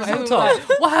 with my Brazil top.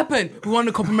 What happened? We won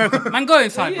the Copa America. Man, go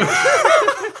inside. Bro.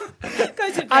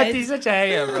 Go to I'd bed. be such a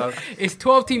hater, bro. It's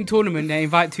 12-team tournament. They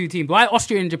invite 2 teams. Why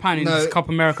Austria and Japan in this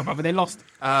Copa America, brother? They lost.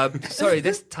 Sorry,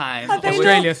 this time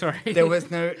Australia, sorry. there was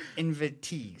no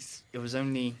invitees. It was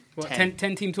only 10.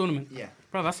 10-team tournament? Yeah.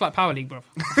 Bro, that's like Power League, bro.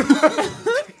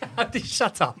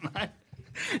 Shut up, man.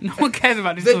 No one cares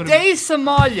about this The tournament. day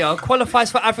Somalia qualifies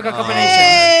for Africa Cup of Nations.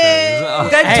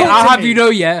 Hey, I'll have you know,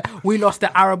 yeah, we lost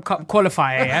the Arab Cup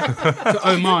qualifier, yeah, to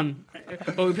Oman.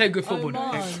 But we played good football.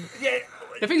 Oman. Yeah,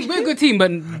 The thing is, we're a good team, but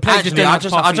players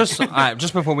Actually, just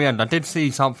just before we end, I did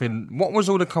see something. What was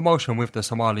all the commotion with the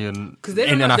Somalian because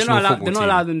international football team? They're not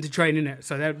allowed them to train in it.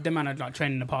 So they're man are like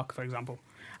training in the park, for example,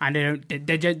 and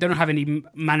they don't have any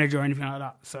manager or anything like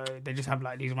that. So they just have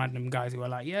like these random guys who are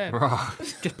like,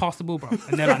 just pass the ball, bro.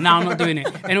 And they're like, I'm not doing it.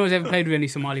 Anyone's ever played with any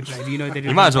Somali players, you know they.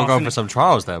 You might as well go for some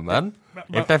trials then, man.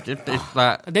 If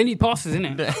they need passes,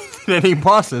 innit? They need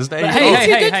passes. You're too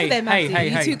good for them,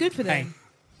 Matthew. You're too good for them. Hey,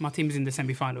 my team's in the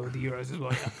semi-final of the Euros as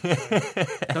well.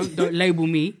 Yeah. don't label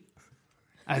me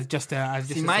as just as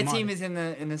just. See, my team is in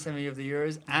the semi of the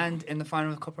Euros and in the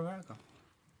final of Copa America.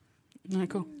 No,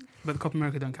 cool. But the Copa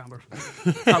America don't count, bro.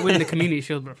 Can't win the Community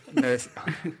Shield, bro. No, so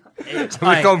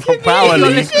we've gone from Power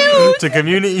League to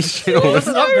Community Shield. That's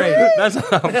an upgrade. That's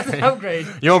an upgrade.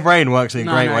 Your brain works in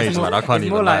great ways, man. I can't even.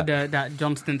 It's more like that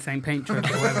Johnston St. Paint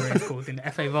trophy or whatever it's called in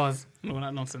the FA Vase. All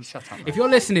that nonsense. Shut up. If you're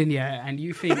listening, and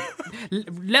you think,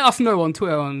 let us know on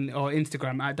Twitter or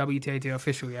Instagram at WTAT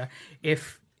Official,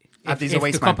 if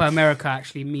the Copa America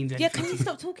actually means anything. Yeah, can you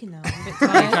stop talking now?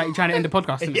 You're trying to end the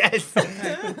podcast, yes.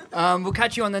 We'll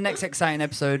catch you on the next exciting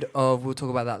episode of We'll Talk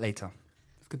About That Later.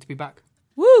 It's good to be back.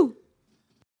 Woo!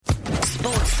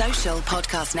 Sports Social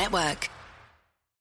Podcast Network.